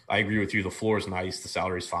 though. I agree with you. The floor is nice. The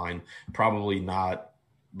salary is fine. Probably not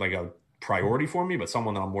like a priority for me, but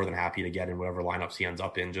someone that I'm more than happy to get in whatever lineups he ends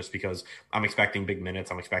up in, just because I'm expecting big minutes.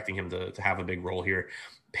 I'm expecting him to have a big role here.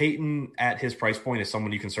 Peyton at his price point is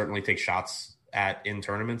someone you can certainly take shots at in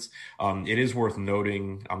tournaments. It is worth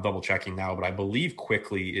noting, I'm double checking now, but I believe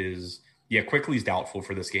Quickly is Yeah, Quickly's doubtful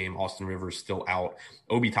for this game. Austin Rivers still out.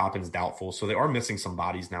 Obi Toppin's doubtful. So they are missing some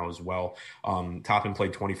bodies now as well. Toppin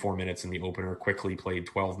played 24 minutes in the opener. Quickly played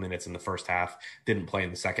 12 minutes in the first half. Didn't play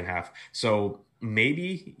in the second half. So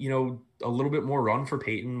maybe, a little bit more run for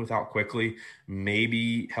Peyton without Quickly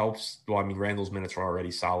maybe helps. Well, I mean, Randall's minutes are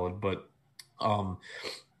already solid, but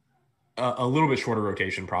a little bit shorter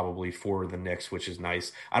rotation probably for the Knicks, which is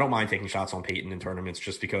nice. I don't mind taking shots on Peyton in tournaments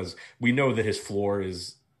just because we know that his floor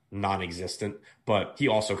is non-existent, but he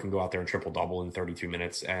also can go out there and triple-double in 32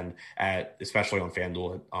 minutes, and especially on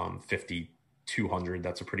FanDuel at 5,200,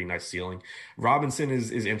 that's a pretty nice ceiling. Robinson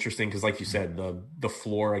is interesting because, like you said, the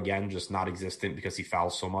floor, again, just not existent because he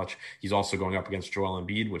fouls so much. He's also going up against Joel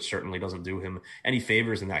Embiid, which certainly doesn't do him any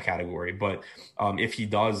favors in that category, but if he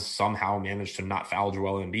does somehow manage to not foul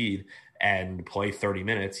Joel Embiid and play 30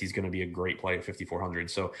 minutes, he's going to be a great play at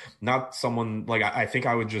 5,400. So not someone like, I think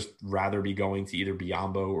I would just rather be going to either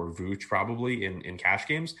Biyombo or Vooch probably in cash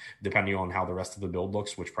games, depending on how the rest of the build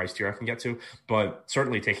looks, which price tier I can get to. But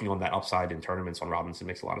certainly taking on that upside in tournaments on Robinson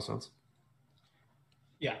makes a lot of sense.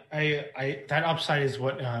 Yeah, I that upside is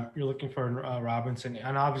what you're looking for in Robinson.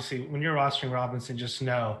 And obviously, when you're rostering Robinson, just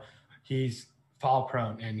know he's foul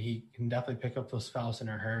prone and he can definitely pick up those fouls in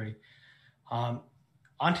a hurry.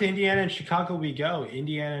 On to Indiana and Chicago we go.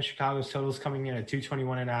 Indiana and Chicago's totals coming in at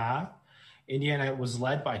 221.5. Indiana was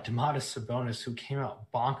led by Domantas Sabonis, who came out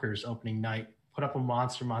bonkers opening night, put up a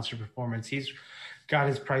monster performance. He's got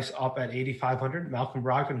his price up at 8,500. Malcolm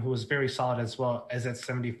Brogdon, who was very solid as well, is at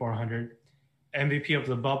 7,400. MVP of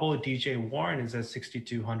the bubble, DJ Warren, is at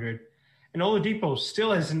 6,200. And Oladipo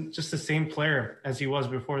still isn't just the same player as he was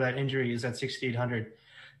before that injury, is at 6,800.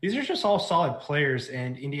 These are just all solid players,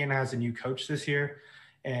 and Indiana has a new coach this year.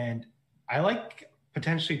 And I like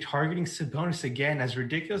potentially targeting Sabonis again. As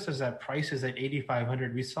ridiculous as that price is at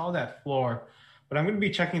 8,500, we saw that floor, but I'm going to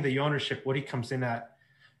be checking the ownership, what he comes in at.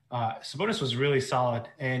 Sabonis was really solid,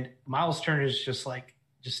 and Miles Turner is just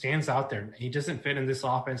stands out there. He doesn't fit in this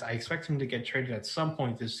offense. I expect him to get traded at some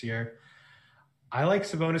point this year. I like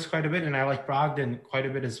Sabonis quite a bit, and I like Brogdon quite a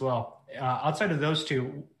bit as well. Outside of those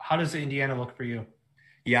two, how does Indiana look for you?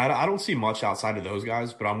 Yeah, I don't see much outside of those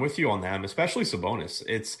guys, but I'm with you on them, especially Sabonis.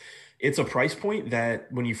 It's a price point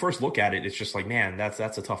that when you first look at it, it's just like, man, that's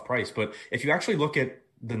a tough price. But if you actually look at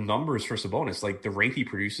the numbers for Sabonis, like the rate he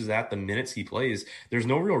produces at, the minutes he plays, there's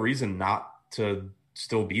no real reason not to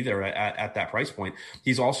still be there at that price point.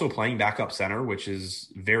 He's also playing backup center, which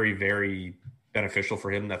is very, very beneficial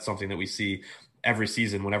for him. That's something that we see every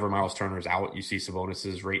season. Whenever Miles Turner is out, you see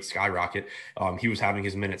Sabonis's rate skyrocket. He was having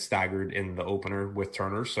his minutes staggered in the opener with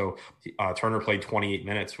Turner. So Turner played 28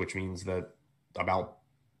 minutes, which means that about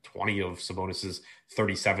 20 of Sabonis's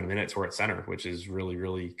 37 minutes were at center, which is really,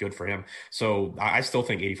 really good for him. So I still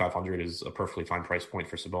think 8,500 is a perfectly fine price point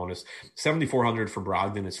for Sabonis. 7,400 for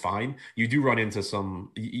Brogdon is fine. You run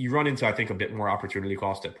into, I think, a bit more opportunity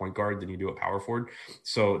cost at point guard than you do at power forward.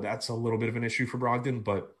 So that's a little bit of an issue for Brogdon,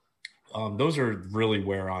 but those are really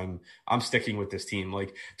where I'm sticking with this team.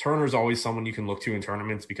 Like Turner's always someone you can look to in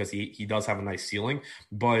tournaments because he does have a nice ceiling,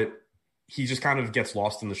 but he just kind of gets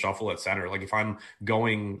lost in the shuffle at center. Like if I'm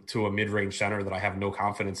going to a mid-range center that I have no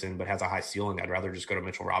confidence in but has a high ceiling, I'd rather just go to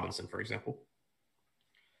Mitchell Robinson, for example.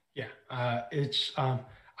 Yeah,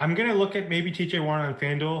 I'm going to look at maybe TJ Warren on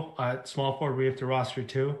FanDuel. At small forward, we have to roster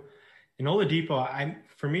too. And Oladipo,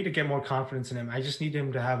 for me to get more confidence in him, I just need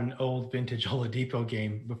him to have an old vintage Oladipo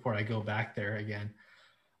game before I go back there again.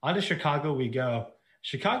 On to Chicago we go.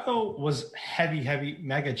 Chicago was heavy,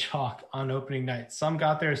 mega chalk on opening night. Some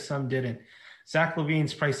got there, some didn't. Zach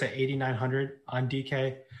LaVine's priced at 8,900 on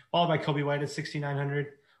DK, followed by Kobe White at 6,900.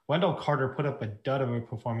 Wendell Carter put up a dud of a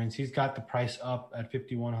performance. He's got the price up at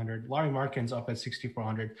 5,100. Larry Markins up at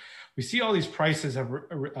 6,400. We see all these prices have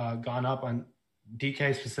gone up on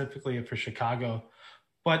DK specifically for Chicago,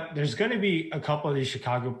 but there's going to be a couple of these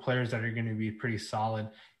Chicago players that are going to be pretty solid,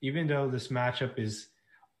 even though this matchup is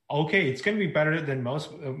okay. It's going to be better than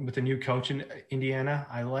most with the new coach in Indiana.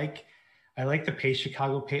 I like the pace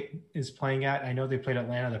Chicago is playing at. I know they played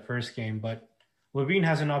Atlanta the first game, but LaVine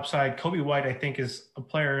has an upside. Kobe White, I think, is a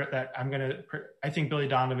player that I think Billy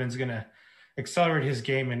Donovan's going to accelerate his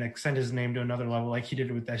game and extend his name to another level like he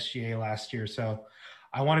did with SGA last year. So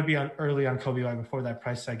I want to be early on Kobe White before that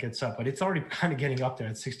price tag gets up, but it's already kind of getting up there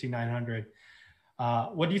at 6,900.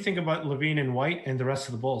 What do you think about LaVine and White and the rest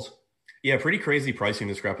of the Bulls? Yeah, pretty crazy pricing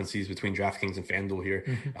discrepancies between DraftKings and FanDuel here.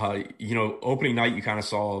 Opening night, you kind of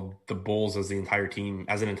saw the Bulls as an entire team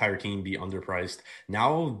be underpriced.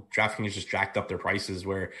 Now DraftKings just jacked up their prices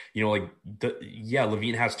where,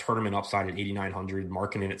 Levine has tournament upside at 8,900,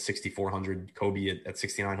 Markkanen at 6,400, Kobe at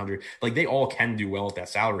 6,900. Like they all can do well at that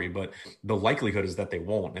salary, but the likelihood is that they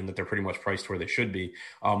won't and that they're pretty much priced where they should be.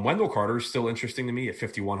 Wendell Carter is still interesting to me at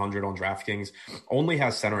 5,100 on DraftKings. Only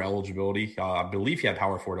has center eligibility. I believe he had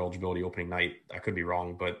power forward eligibility opening night. I could be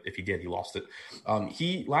wrong, but if he did, he lost it.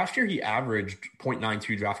 Last year he averaged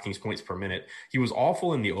 0.92 DraftKings points per minute. He was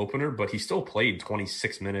awful in the opener, but he still played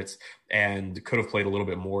 26 minutes and could have played a little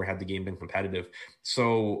bit more had the game been competitive.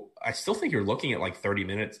 So I still think you're looking at like 30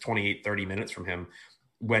 minutes, 28, 30 minutes from him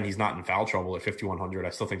when he's not in foul trouble at 5,100. I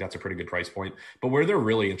still think that's a pretty good price point. But where they're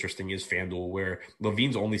really interesting is FanDuel, where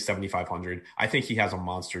Levine's only 7,500. I think he has a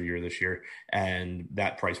monster year this year, and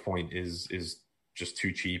that price point is just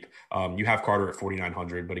too cheap. You have Carter at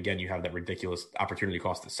 4,900, but again, you have that ridiculous opportunity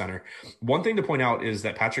cost at center. One thing to point out is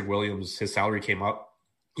that Patrick Williams, his salary came up.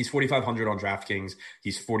 He's 4,500 on DraftKings.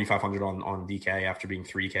 He's 4,500 on DK after being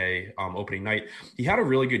 3K opening night. He had a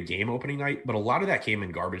really good game opening night, but a lot of that came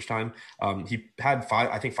in garbage time. He had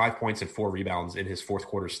 5 points and 4 rebounds in his fourth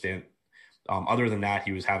quarter stint. Other than that,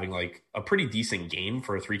 he was having like a pretty decent game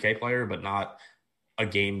for a 3K player, but not a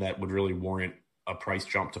game that would really warrant a price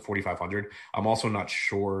jump to 4,500. I'm also not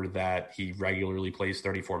sure that he regularly plays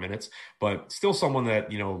 34 minutes, but still someone that,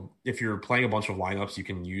 if you're playing a bunch of lineups, you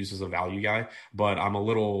can use as a value guy. But I'm a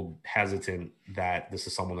little hesitant that this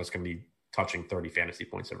is someone that's going to be touching 30 fantasy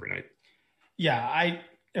points every night. Yeah,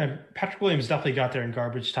 Patrick Williams definitely got there in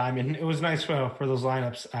garbage time, and it was nice for those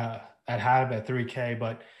lineups at Hab at 3K,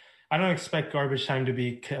 but I don't expect garbage time to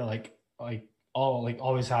be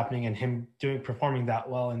always happening and him performing that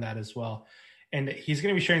well in that as well. And he's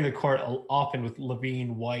going to be sharing the court often with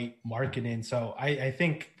Levine, White, Markkanen. So I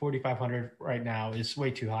think 4,500 right now is way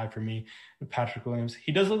too high for me with Patrick Williams.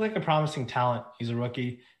 He does look like a promising talent. He's a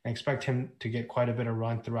rookie. I expect him to get quite a bit of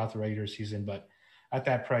run throughout the regular season. But at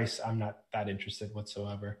that price, I'm not that interested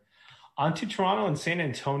whatsoever. On to Toronto and San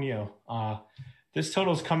Antonio. This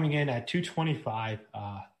total is coming in at 225.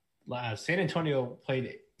 San Antonio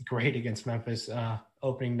played great against Memphis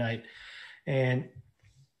opening night. And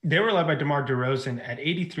they were led by DeMar DeRozan at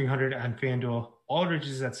 8,300 on FanDuel. Aldridge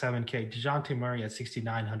is at 7K. DeJounte Murray at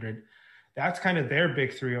 6,900. That's kind of their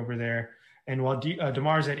big three over there. And while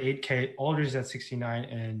DeMar's at 8K, Aldridge is at 69,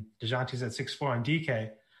 and DeJounte's at 6'4 on DK.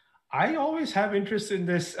 I always have interest in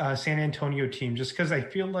this San Antonio team just because I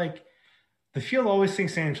feel like the field always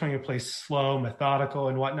thinks San Antonio plays slow, methodical,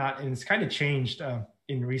 and whatnot, and it's kind of changed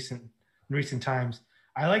in recent times.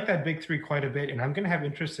 I like that big three quite a bit, and I'm going to have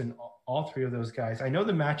interest in all three of those guys. I know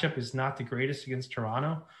the matchup is not the greatest against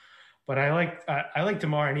Toronto, but I like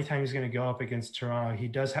DeMar anytime he's going to go up against Toronto. He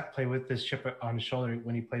does play with this chip on his shoulder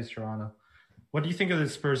when he plays Toronto. What do you think of the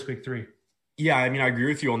Spurs big three? Yeah, I mean, I agree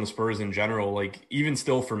with you on the Spurs in general. Like, even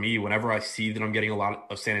still for me, whenever I see that I'm getting a lot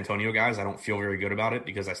of San Antonio guys, I don't feel very good about it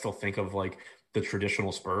because I still think of like the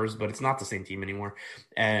traditional Spurs, but it's not the same team anymore.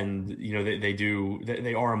 And,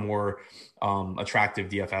 they are a more attractive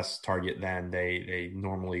DFS target than they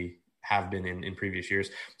normally have been in previous years.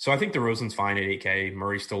 So I think DeRozan's fine at 8K.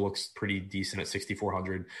 Murray still looks pretty decent at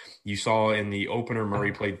 6,400. You saw in the opener,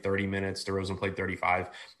 Murray played 30 minutes. DeRozan played 35.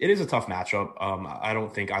 It is a tough matchup. I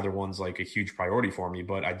don't think either one's like a huge priority for me,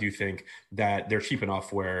 but I do think that they're cheap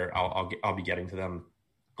enough where I'll be getting to them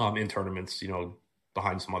in tournaments,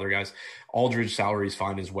 behind some other guys. Aldridge salary is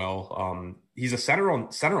fine as well. He's a center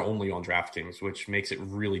only on DraftKings, which makes it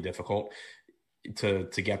really difficult to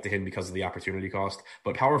get to him because of the opportunity cost.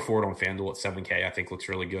 But power forward on FanDuel at 7K, I think looks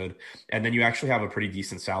really good. And then you actually have a pretty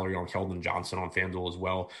decent salary on Keldon Johnson on FanDuel as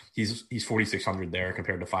well. He's 4,600 there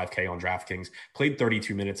compared to 5K on DraftKings. Played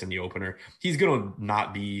 32 minutes in the opener. He's going to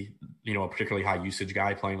not be, a particularly high usage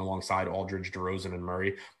guy playing alongside Aldridge, DeRozan, and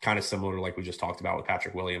Murray, kind of similar to like we just talked about with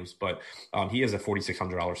Patrick Williams. But he has a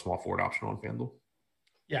 $4,600 small forward option on FanDuel.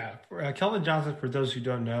 Yeah, Keldon Johnson, for those who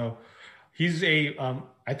don't know, he's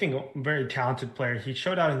I think a very talented player. He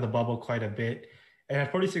showed out in the bubble quite a bit. And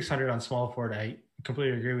at 4,600 on small forward, I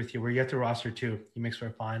completely agree with you. Where you get the roster too, he makes for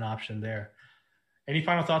a fine option there. Any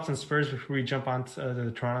final thoughts on Spurs before we jump on to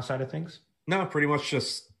the Toronto side of things? No, pretty much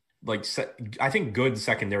just like I think good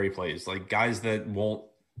secondary plays, like guys that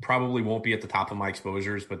probably won't be at the top of my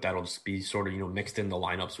exposures, but that'll just be sort of mixed in the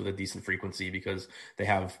lineups with a decent frequency because they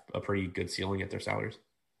have a pretty good ceiling at their salaries.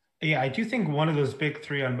 Yeah, I do think one of those big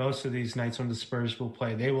three on most of these nights when the Spurs will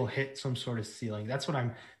play, they will hit some sort of ceiling. That's what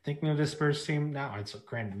I'm thinking of the Spurs team now. It's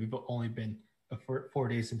granted, we've only been 4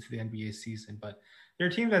 days into the NBA season, but they're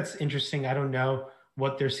a team that's interesting. I don't know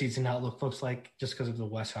what their season outlook looks like just because of the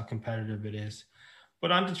West, how competitive it is.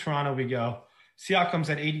 But on to Toronto we go. Siakam's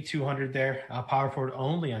at 8,200 there. Power forward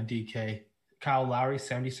only on DK. Kyle Lowry,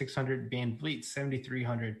 7,600. Van Vliet,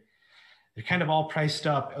 7,300. They're kind of all priced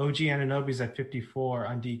up. OG Anunoby's at 54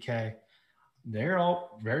 on DK. They're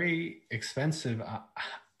all very expensive.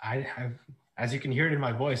 I have, as you can hear it in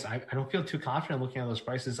my voice, I don't feel too confident looking at those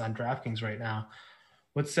prices on DraftKings right now.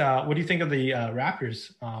 What do you think of the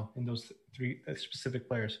Raptors in those three specific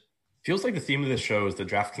players? Feels like the theme of this show is that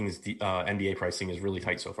DraftKings NBA pricing is really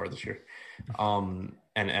tight so far this year.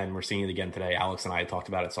 And we're seeing it again today. Alex and I had talked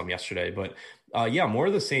about it some yesterday, but more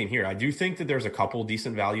of the same here. I do think that there's a couple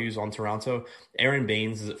decent values on Toronto. Aaron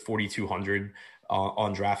Baines is at 4,200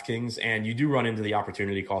 on DraftKings, and you do run into the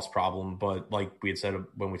opportunity cost problem. But like we had said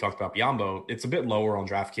when we talked about Biyombo, it's a bit lower on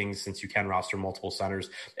DraftKings since you can roster multiple centers,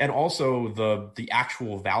 and also the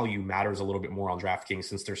actual value matters a little bit more on DraftKings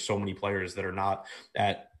since there's so many players that are not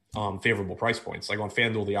at favorable price points. Like on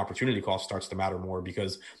FanDuel, the opportunity cost starts to matter more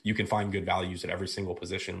because you can find good values at every single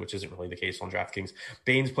position, which isn't really the case on DraftKings.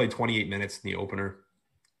 Baines played 28 minutes in the opener.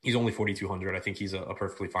 He's only 4,200. I think he's a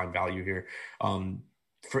perfectly fine value here.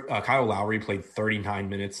 Kyle Lowry played 39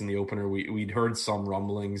 minutes in the opener. We'd heard some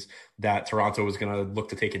rumblings that Toronto was going to look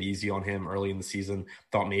to take it easy on him early in the season.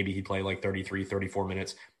 Thought maybe he'd play like 33, 34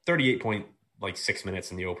 minutes, 38.6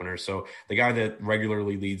 minutes in the opener. So the guy that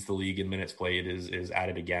regularly leads the league in minutes played is at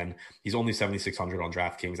it again. He's only 7,600 on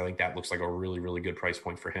DraftKings. I think that looks like a really, really good price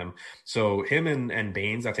point for him. So him and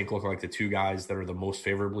Baines, I think, look like the two guys that are the most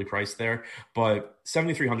favorably priced there. But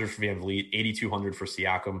 7,300 for Van Vliet, 8,200 for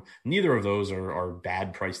Siakam. Neither of those are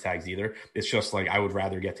bad price tags either. It's just like I would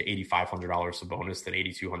rather get to $8,500 Sabonis than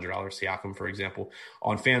 $8,200 Siakam, for example.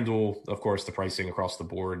 On FanDuel, of course, the pricing across the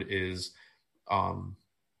board is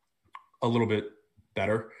a little bit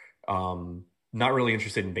better. Not really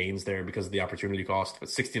interested in Baines there because of the opportunity cost, but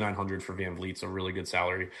 6,900 for Van Vliet's a really good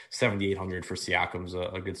salary. 7,800 for Siakam's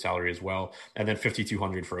a good salary as well. And then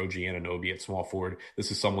 5,200 for OG Anunoby at small forward. This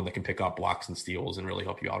is someone that can pick up blocks and steals and really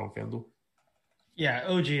help you out on FanDuel. Yeah,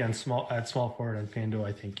 OG at small forward on FanDuel,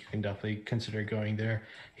 I think you can definitely consider going there.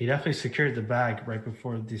 He definitely secured the bag right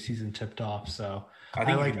before the season tipped off. So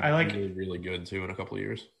I like really, really good too in a couple of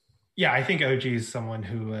years. Yeah, I think OG is someone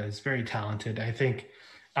who is very talented. I think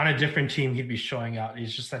on a different team, he'd be showing out.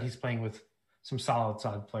 It's just that he's playing with some solid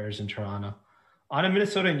players in Toronto. On to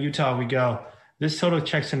Minnesota and Utah we go. This total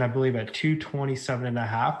checks in, I believe, at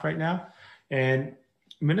 227.5 right now. And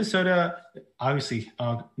Minnesota, obviously,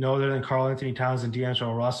 no other than Karl Anthony Towns and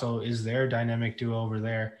D'Angelo Russell is their dynamic duo over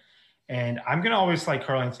there. And I'm going to always like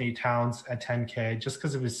Karl Anthony Towns at 10K just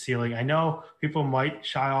because of his ceiling. I know people might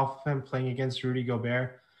shy off of him playing against Rudy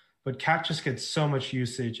Gobert, but Cat just gets so much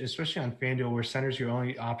usage, especially on FanDuel where center's your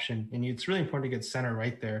only option. And it's really important to get center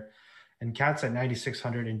right there. And Cat's at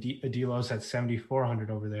 9,600 and D'Lo's at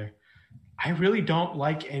 7,400 over there. I really don't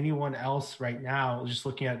like anyone else right now, just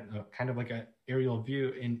looking at kind of like an aerial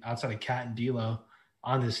view outside of Cat and D'Lo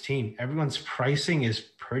on this team. Everyone's pricing is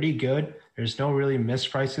pretty good. There's no really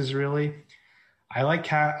misprices really. I like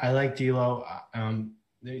Cat. I like D'Lo.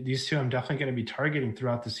 These two I'm definitely going to be targeting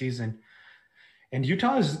throughout the season. And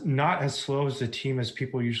Utah is not as slow as the team as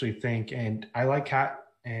people usually think. And I like Cat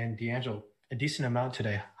and D'Angelo a decent amount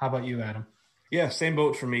today. How about you, Adam? Yeah, same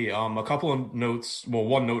boat for me. A couple of notes. Well,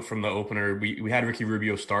 one note from the opener. We had Ricky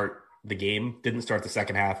Rubio start the game, didn't start the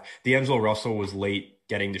second half. D'Angelo Russell was late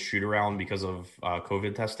getting to shoot around because of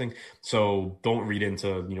COVID testing. So don't read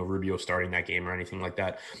into, Rubio starting that game or anything like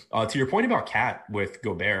that. To your point about Cat with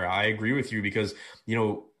Gobert, I agree with you because,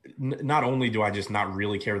 not only do I just not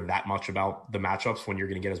really care that much about the matchups when you're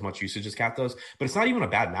going to get as much usage as Cat does, but it's not even a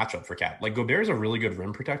bad matchup for Cat. Like Gobert is a really good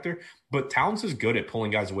rim protector, but Towns is good at pulling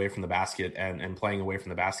guys away from the basket and playing away from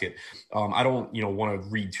the basket. I don't, want to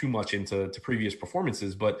read too much into previous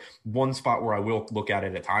performances, but one spot where I will look at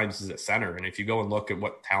it at times is at center. And if you go and look at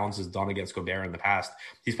what Towns has done against Gobert in the past,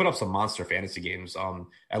 he's put up some monster fantasy games,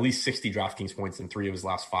 at least 60 DraftKings points in 3 of his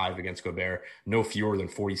last 5 against Gobert, no fewer than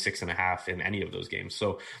 46.5 in any of those games.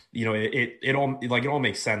 So, it all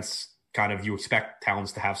makes sense. Kind of, you expect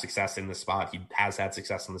Towns to have success in this spot. He has had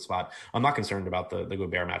success in the spot. I'm not concerned about the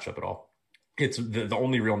Gobert matchup at all. It's the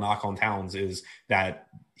only real knock on Towns is that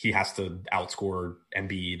he has to outscore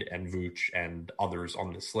Embiid and Vooch and others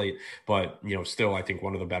on this slate. But, still, I think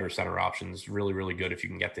one of the better center options, really, really good if you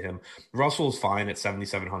can get to him. Russell's fine at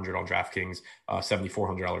 7,700 on DraftKings,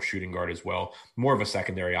 $7,400 shooting guard as well. More of a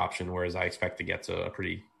secondary option, whereas I expect to get to a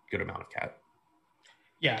pretty good amount of Cat.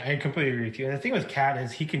 Yeah, I completely agree with you. And the thing with Cat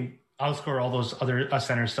is he can outscore all those other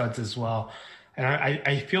center studs as well. And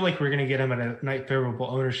I feel like we're going to get him at a night favorable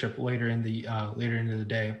ownership later into the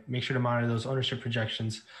day. Make sure to monitor those ownership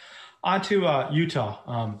projections. On to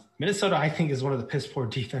Utah. Minnesota, I think, is one of the piss poor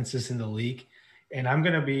defenses in the league. And I'm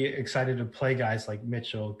going to be excited to play guys like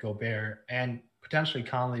Mitchell, Gobert, and potentially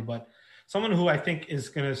Conley. But someone who I think is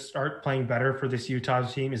going to start playing better for this Utah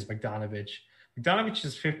team is Bogdanovich. Bogdanovich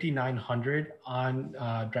is 5,900 on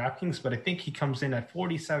DraftKings, but I think he comes in at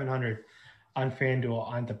 4,700 on FanDuel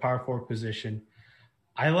on the power forward position.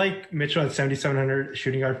 I like Mitchell at 7,700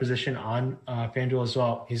 shooting guard position on FanDuel as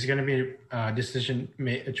well. He's going to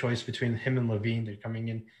be a choice between him and Levine. They're coming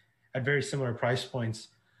in at very similar price points.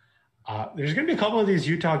 There's going to be a couple of these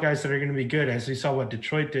Utah guys that are going to be good, as we saw what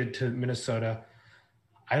Detroit did to Minnesota.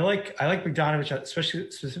 I like Bogdanovich,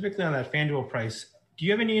 especially specifically on that FanDuel price. Do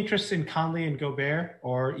you have any interest in Conley and Gobert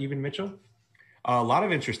or even Mitchell? A lot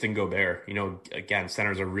of interest in Gobert. Again,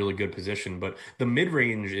 centers are a really good position, but the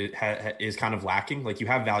mid-range is kind of lacking. Like, you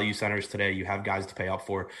have value centers today. You have guys to pay up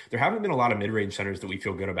for. There haven't been a lot of mid-range centers that we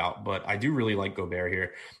feel good about, but I do really like Gobert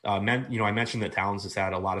here. I mentioned that Towns has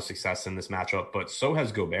had a lot of success in this matchup, but so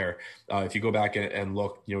has Gobert. If you go back and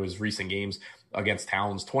look, his recent games against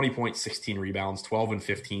Towns, 20 points, 16 rebounds, 12 and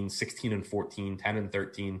 15, 16 and 14, 10 and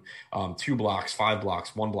 13, 2 blocks, 5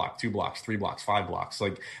 blocks, 1 block, 2 blocks, 3 blocks, 5 blocks.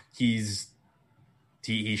 Like,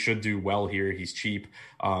 he should do well here. He's cheap.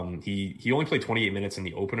 He only played 28 minutes in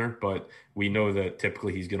the opener, but we know that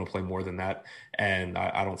typically he's going to play more than that. And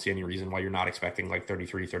I don't see any reason why you're not expecting like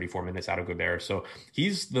 33, 34 minutes out of Gobert. So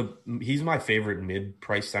he's my favorite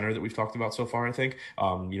mid-price center that we've talked about so far, I think.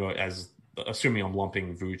 As assuming I'm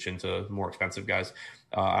lumping Vooch into more expensive guys.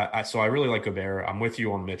 So I really like Gobert. I'm with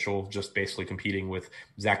you on Mitchell, just basically competing with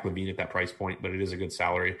Zach LaVine at that price point, but it is a good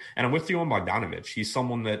salary. And I'm with you on Bogdanovich. He's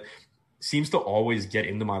someone that seems to always get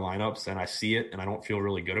into my lineups, and I see it and I don't feel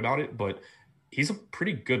really good about it, but he's a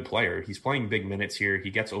pretty good player. He's playing big minutes here.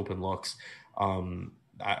 He gets open looks.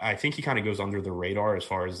 I think he kind of goes under the radar as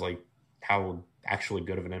far as like how actually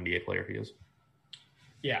good of an NBA player he is.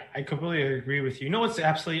 Yeah, I completely agree with you. You know what's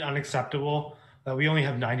absolutely unacceptable? That we only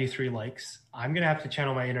have 93 likes. I'm going to have to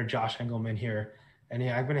channel my inner Josh Engelman here. And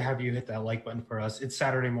yeah, I'm going to have you hit that like button for us. It's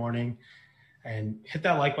Saturday morning. And hit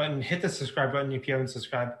that like button, hit the subscribe button if you haven't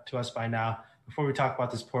subscribed to us by now. Before we talk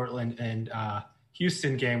about this Portland and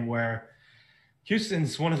Houston game, where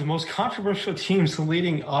Houston's one of the most controversial teams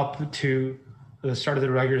leading up to the start of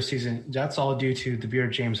the regular season. That's all due to the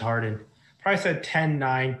beard James Harden. Price at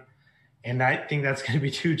 10-9, and I think that's going to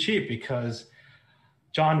be too cheap because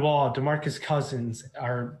John Wall, DeMarcus Cousins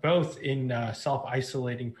are both in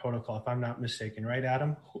self-isolating protocol, if I'm not mistaken, right,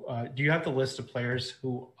 Adam? Do you have the list of players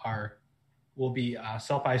who will be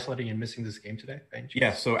self-isolating and missing this game today?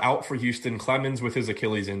 Yeah, so out for Houston, Clemens with his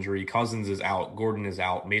Achilles injury, Cousins is out, Gordon is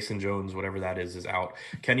out, Mason Jones, whatever that is out,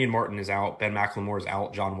 Kenyon Martin is out, Ben McLemore is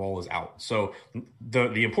out, John Wall is out. So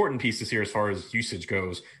the important pieces here as far as usage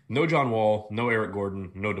goes, no John Wall, no Eric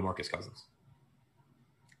Gordon, no DeMarcus Cousins.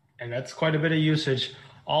 And that's quite a bit of usage,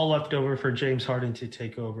 all left over for James Harden to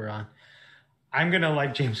take over on. I'm going to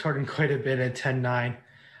like James Harden quite a bit at 10-9.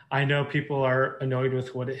 I know people are annoyed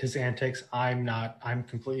with his antics. I'm not. I'm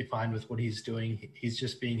completely fine with what he's doing. He's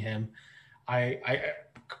just being him.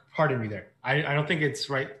 Pardon me there. I don't think it's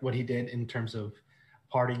right what he did in terms of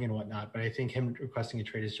partying and whatnot, but I think him requesting a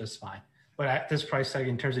trade is just fine. But at this price tag,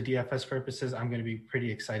 in terms of DFS purposes, I'm going to be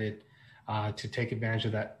pretty excited to take advantage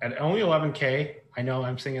of that. At only 11K, I know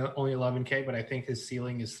I'm saying only 11K, but I think his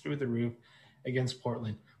ceiling is through the roof against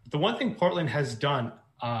Portland. But the one thing Portland has done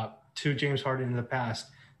to James Harden in the past,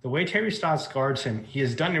 the way Terry Stotts guards him, he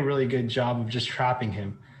has done a really good job of just trapping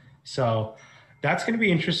him. So that's going to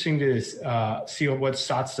be interesting to see what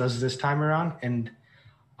Stotts does this time around. And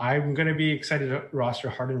I'm going to be excited to roster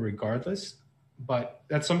Harden regardless. But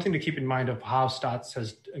that's something to keep in mind of how Stotts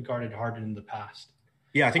has guarded Harden in the past.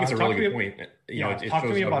 Yeah, I think it's a really good point. Talk to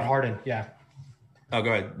me about Harden. Yeah. Oh,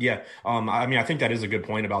 go ahead. Yeah. I mean, I think that is a good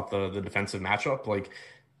point about the defensive matchup. Like,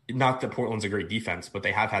 not that Portland's a great defense, but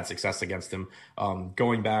they have had success against him.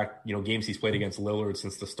 Going back, games he's played against Lillard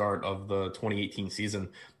since the start of the 2018 season,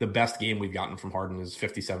 the best game we've gotten from Harden is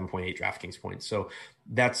 57.8 DraftKings points. So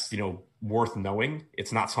that's, worth knowing.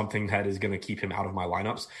 It's not something that is going to keep him out of my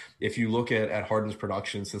lineups. If you look at Harden's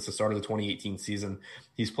production since the start of the 2018 season,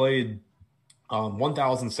 he's played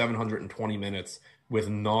 1,720 minutes with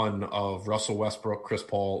none of Russell Westbrook, Chris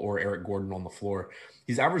Paul, or Eric Gordon on the floor.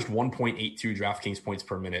 He's averaged 1.82 DraftKings points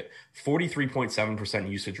per minute, 43.7%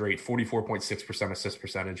 usage rate, 44.6% assist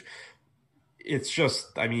percentage. It's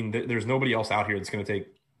just, there's nobody else out here that's going to take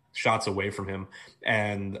shots away from him,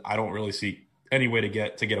 and I don't really see any way to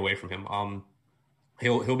get away from him.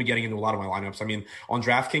 He'll be getting into a lot of my lineups. I mean, on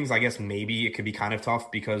DraftKings, I guess maybe it could be kind of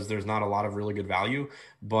tough because there's not a lot of really good value.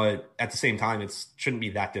 But at the same time, it shouldn't be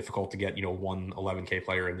that difficult to get, one 11K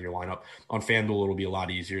player into your lineup. On FanDuel, it'll be a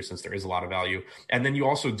lot easier since there is a lot of value. And then you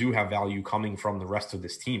also do have value coming from the rest of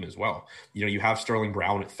this team as well. You have Sterling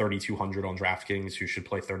Brown at 3,200 on DraftKings, who should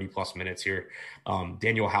play 30-plus minutes here.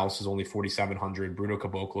 Daniel House is only 4,700. Bruno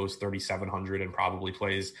Caboclo is 3,700 and probably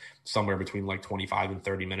plays somewhere between like 25 and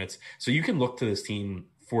 30 minutes. So you can look to this team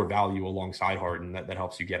for value alongside Harden that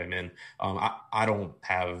helps you get him in. I don't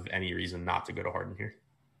have any reason not to go to Harden here.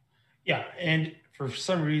 Yeah, and for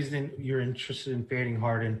some reason you're interested in fading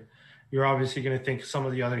Harden. You're obviously going to think some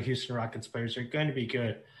of the other Houston Rockets players are going to be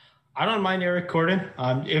good. I don't mind Eric Gordon.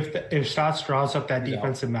 If Stotts draws up that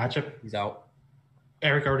defensive matchup. He's out.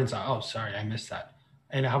 Eric Gordon's out. Oh, sorry, I missed that.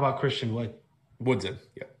 And how about Christian Wood? Wood's in,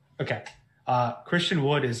 yeah. Okay. Christian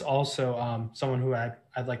Wood is also someone who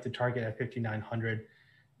I'd like to target at 5,900.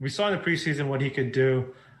 We saw in the preseason what he could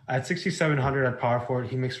do. At 6,700 at power forward,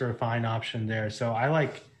 he makes for a fine option there. So I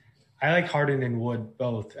like Harden and Wood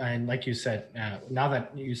both. And like you said, now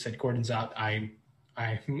that you said Gordon's out, I'm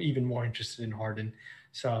even more interested in Harden.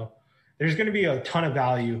 So there's going to be a ton of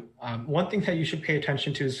value. One thing that you should pay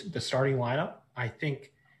attention to is the starting lineup. I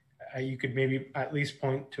think you could maybe at least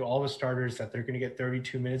point to all the starters that they're going to get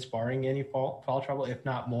 32 minutes barring any foul trouble, if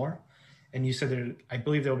not more. And you said I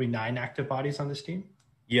believe there will be 9 active bodies on this team.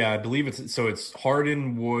 Yeah, I believe it's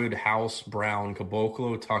Harden, Wood, House, Brown,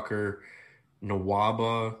 Caboclo, Tucker,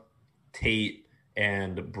 Nwaba, Tate,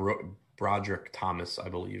 and Broderick Thomas, I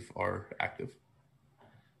believe, are active.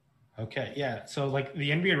 Okay, yeah. So like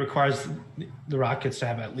the NBA requires the Rockets to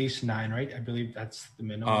have at least 9, right? I believe that's the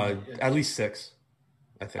minimum. At least 6,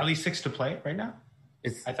 I think. At least 6 to play right now?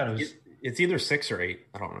 I thought it was... It's either 6 or 8.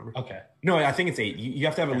 I don't remember. Okay. No, I think it's 8. You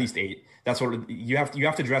have to have at least 8. That's what you have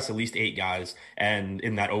to dress at least 8 guys. And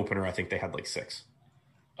in that opener, I think they had like 6.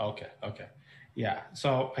 Okay. Yeah.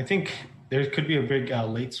 So I think there could be a big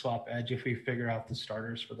late swap edge if we figure out the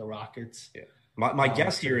starters for the Rockets. Yeah. My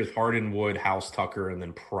guess here is Harden, Wood, House, Tucker, and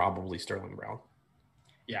then probably Sterling Brown.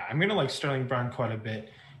 Yeah, I'm gonna like Sterling Brown quite a bit.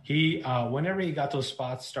 He whenever he got those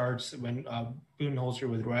spot starts when Budenholzer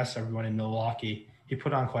would rest everyone in Milwaukee, he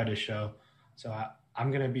put on quite a show. So I'm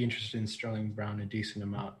going to be interested in Sterling Brown a decent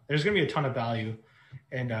amount. There's going to be a ton of value.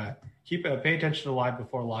 And pay attention to live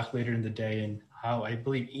before lock later in the day and how I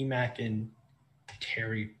believe Emac and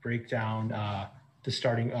Terry break down the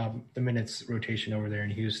starting the minutes rotation over there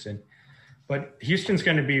in Houston. But Houston's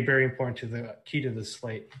going to be very important to the key to the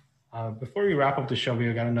slate. Before we wrap up the show,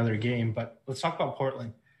 we got another game, but let's talk about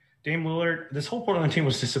Portland. Dame Lillard, this whole Portland team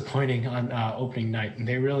was disappointing on opening night, and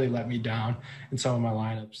they really let me down in some of my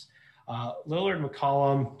lineups. Lillard,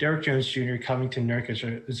 McCollum, Derrick Jones Jr., Covington,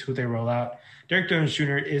 Nurkic is who they roll out. Derrick Jones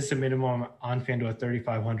Jr. is the minimum on FanDuel at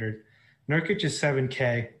 3,500. Nurkic is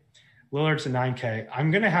 7K. Lillard's a 9K.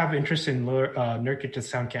 I'm going to have interest in Nurkic at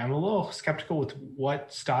 7K. I'm a little skeptical with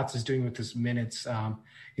what Stotts is doing with his minutes.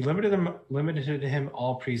 He limited him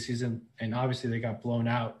all preseason, and obviously they got blown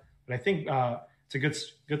out. But I think it's a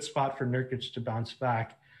good spot for Nurkic to bounce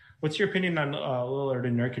back. What's your opinion on Lillard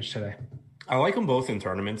and Nurkic today? I like them both in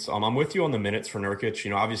tournaments. I'm with you on the minutes for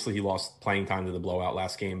Nurkic. Obviously he lost playing time to the blowout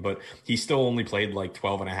last game, but he still only played like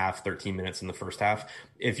 12 and a half, 13 minutes in the first half.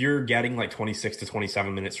 If you're getting like 26 to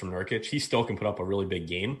 27 minutes from Nurkic, he still can put up a really big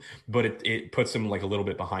game, but it puts him like a little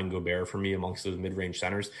bit behind Gobert for me amongst those mid-range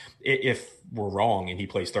centers. If we're wrong and he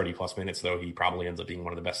plays 30 plus minutes though, he probably ends up being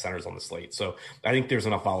one of the best centers on the slate. So I think there's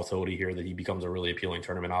enough volatility here that he becomes a really appealing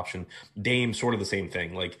tournament option. Dame, sort of the same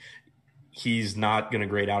thing. Like, he's not going to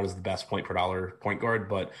grade out as the best point per dollar point guard,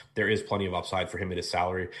 but there is plenty of upside for him at his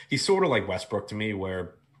salary. He's sort of like Westbrook to me,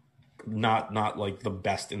 where not like the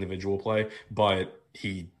best individual play, but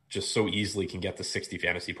he just so easily can get to 60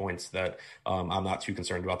 fantasy points that I'm not too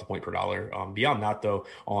concerned about the point per dollar. Beyond that, though,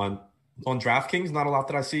 on DraftKings, not a lot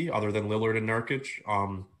that I see other than Lillard and Nurkic.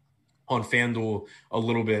 On FanDuel, a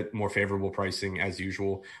little bit more favorable pricing as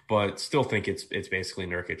usual, but still think it's basically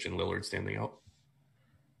Nurkic and Lillard standing out.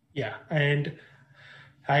 Yeah, and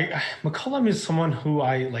McCollum is someone who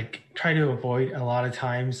I like try to avoid a lot of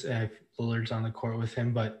times if Lillard's on the court with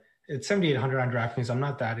him, but at 7,800 on DraftKings, I'm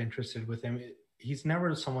not that interested with him. He's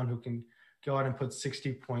never someone who can go out and put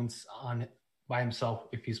 60 points on by himself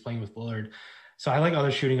if he's playing with Lillard. So I like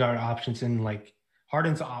other shooting guard options, and like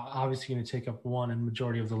Harden's obviously going to take up one and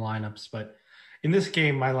majority of the lineups, but in this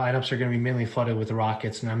game, my lineups are going to be mainly flooded with the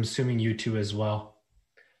Rockets, and I'm assuming you two as well.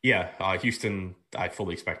 Yeah, Houston, I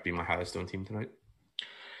fully expect to be my highest owned team tonight.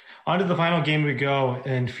 On to the final game we go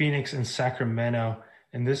in Phoenix and Sacramento,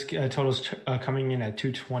 and this total's coming in at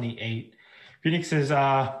 228. Phoenix is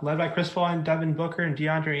led by Chris Paul and Devin Booker and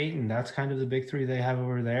DeAndre Ayton. That's kind of the big three they have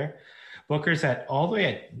over there. Booker's all the way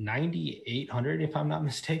at 9,800, if I'm not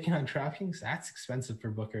mistaken, on DraftKings. That's expensive for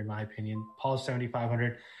Booker, in my opinion. Paul's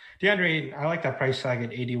 7,500. DeAndre Ayton, I like that price tag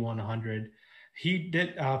at 8,100. He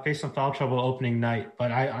did face some foul trouble opening night,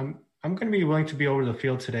 but I'm going to be willing to be over the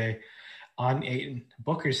field today on Ayton.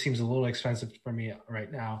 Booker seems a little expensive for me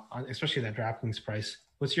right now, especially that DraftKings price.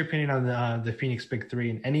 What's your opinion on the Phoenix Big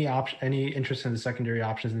Three and any interest in the secondary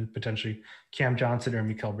options and potentially Cam Johnson or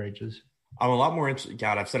Mikal Bridges? I'm a lot more interested.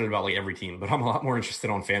 God, I've said it about like every team, but I'm a lot more interested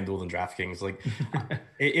on FanDuel than DraftKings. Like,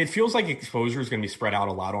 it feels like exposure is going to be spread out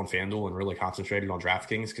a lot on FanDuel and really concentrated on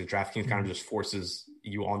DraftKings because DraftKings kind of just forces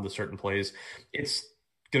you onto certain plays. It's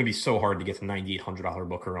going to be so hard to get to $9,800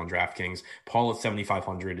 Booker on DraftKings. Paul at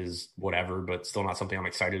 7,500 is whatever, but still not something I'm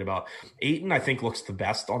excited about. Ayton, I think, looks the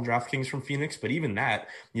best on DraftKings from Phoenix, but even that,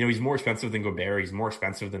 he's more expensive than Gobert. He's more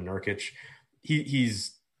expensive than Nurkic.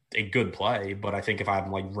 He's a good play, but I think if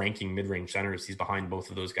I'm like ranking mid-range centers, he's behind both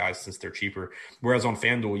of those guys since they're cheaper. Whereas on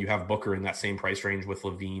FanDuel, you have Booker in that same price range with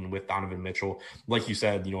LaVine, with Donovan Mitchell. Like you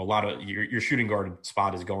said, a lot of your shooting guard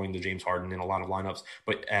spot is going to James Harden in a lot of lineups,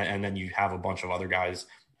 but and then you have a bunch of other guys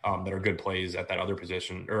that are good plays at that other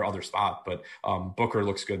position or other spot. But Booker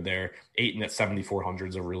looks good there. Ayton at 7,400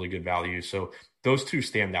 is a really good value. So those two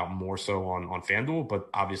stand out more so on FanDuel, but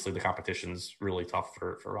obviously the competition's really tough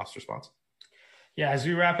for roster spots. Yeah, as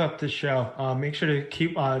we wrap up the show, make sure to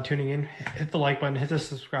keep tuning in. Hit the like button, hit the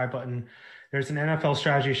subscribe button. There's an NFL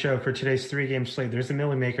strategy show for today's 3-game slate. There's a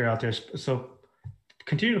Millie Maker out there. So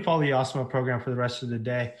continue to follow the Awesemo program for the rest of the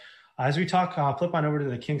day. As we talk, flip on over to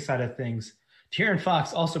the King side of things. De'Aaron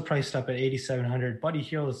Fox also priced up at 8,700. Buddy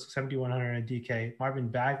Hield is 7,100 on DK. Marvin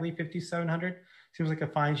Bagley, 5,700. Seems like a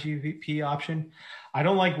fine GPP option. I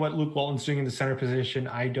don't like what Luke Walton's doing in the center position.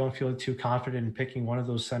 I don't feel too confident in picking one of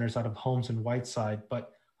those centers out of Holmes and Whiteside.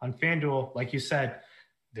 But on FanDuel, like you said,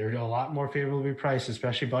 they're a lot more favorably priced,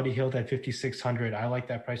 especially Buddy Hield at 5,600. I like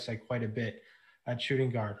that price tag quite a bit at shooting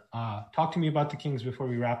guard. Talk to me about the Kings before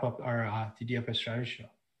we wrap up our the DFS strategy show.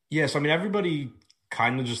 Yes, everybody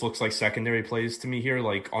kind of just looks like secondary plays to me here.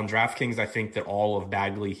 Like on DraftKings, I think that all of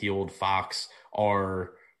Bagley, Hield, Fox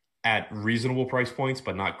are at reasonable price points,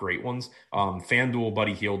 but not great ones. FanDuel,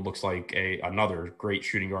 Buddy Hield looks like another great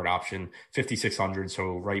shooting guard option, 5,600.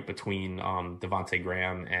 So right between Devontae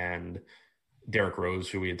Graham and Derrick Rose,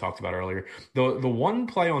 who we had talked about earlier. The one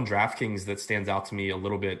play on DraftKings that stands out to me a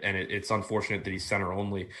little bit, and it's unfortunate that he's center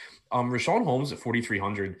only. Richaun Holmes at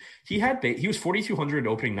 4,300. He was 4,200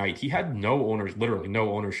 opening night. He had literally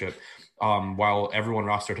no ownership. While everyone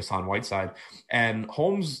rostered Hassan Whiteside. And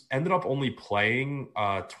Holmes ended up only playing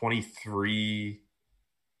 23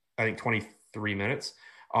 minutes.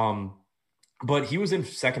 But he was in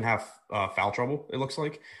second half foul trouble, it looks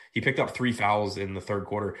like. He picked up 3 fouls in the third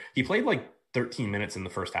quarter. He played like 13 minutes in the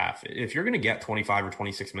first half. If you're going to get 25 or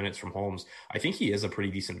 26 minutes from Holmes, I think he is a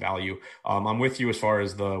pretty decent value. I'm with you as far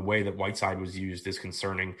as the way that Whiteside was used is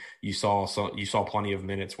concerning. You saw plenty of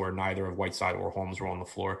minutes where neither of Whiteside or Holmes were on the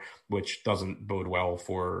floor, which doesn't bode well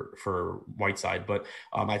for Whiteside. But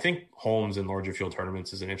I think Holmes in larger field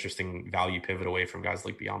tournaments is an interesting value pivot away from guys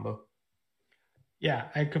like Biyombo. Yeah,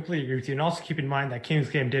 I completely agree with you. And also keep in mind that Kings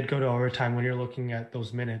game did go to overtime when you're looking at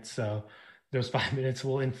those minutes. So those 5 minutes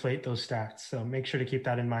will inflate those stats. So make sure to keep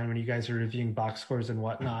that in mind when you guys are reviewing box scores and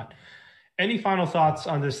whatnot. Any final thoughts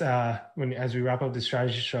on this as we wrap up the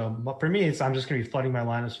strategy show? But for me, I'm just going to be flooding my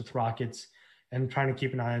lineups with Rockets and trying to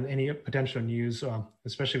keep an eye on any potential news,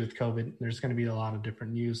 especially with COVID. There's going to be a lot of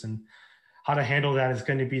different news, and how to handle that is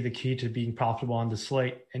going to be the key to being profitable on the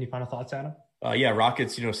slate. Any final thoughts, Adam? Yeah,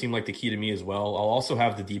 Rockets, seem like the key to me as well. I'll also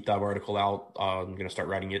have the deep dive article out. I'm going to start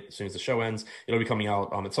writing it as soon as the show ends. It'll be coming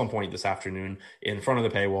out at some point this afternoon in front of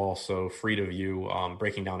the paywall, so free to view,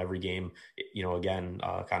 breaking down every game, again,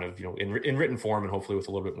 in written form and hopefully with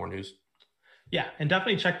a little bit more news. Yeah, and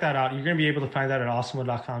definitely check that out. You're going to be able to find that at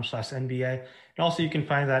awesemo.com/NBA. And also you can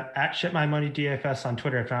find that at ShipMyMoneyDFS on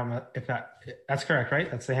Twitter. If not, that's correct,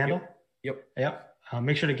 right? That's the handle? Yep.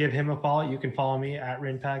 Make sure to give him a follow. You can follow me at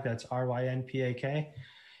Rynpak. That's RYNPAK.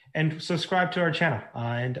 And subscribe to our channel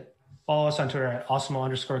and follow us on Twitter at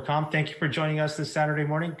awesemo_com. Thank you for joining us this Saturday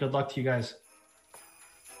morning. Good luck to you guys.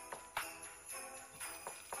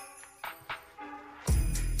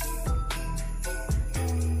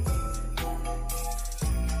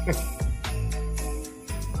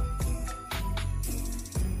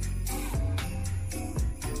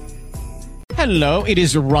 Hello, it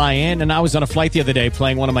is Ryan, and I was on a flight the other day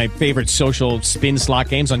playing one of my favorite social spin slot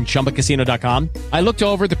games on ChumbaCasino.com. I looked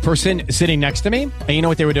over at the person sitting next to me, and you know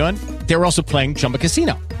what they were doing? They were also playing Chumba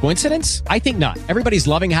Casino. Coincidence? I think not. Everybody's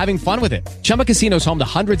loving having fun with it. Chumba Casino is home to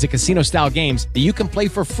hundreds of casino-style games that you can play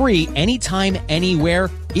for free anytime, anywhere,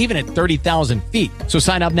 even at 30,000 feet. So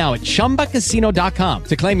sign up now at ChumbaCasino.com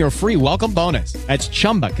to claim your free welcome bonus. That's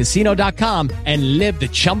ChumbaCasino.com and live the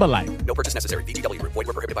Chumba life. No purchase necessary. VGW. Void where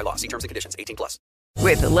prohibited by law. See terms and conditions. 18+.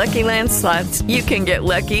 With the Lucky Land Slots, you can get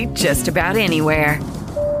lucky just about anywhere.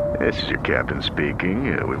 This is your captain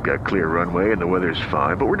speaking. We've got clear runway and the weather's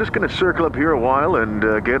fine, but we're just going to circle up here a while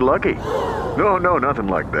and get lucky. No, nothing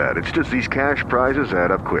like that. It's just these cash prizes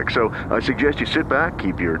add up quick. So I suggest you sit back,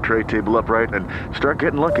 keep your tray table upright, and start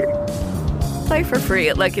getting lucky. Play for free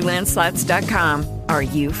at LuckyLandSlots.com. Are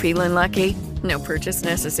you feeling lucky? No purchase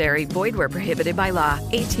necessary. Void where prohibited by law.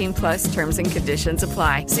 18+ terms and conditions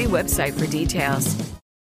apply. See website for details.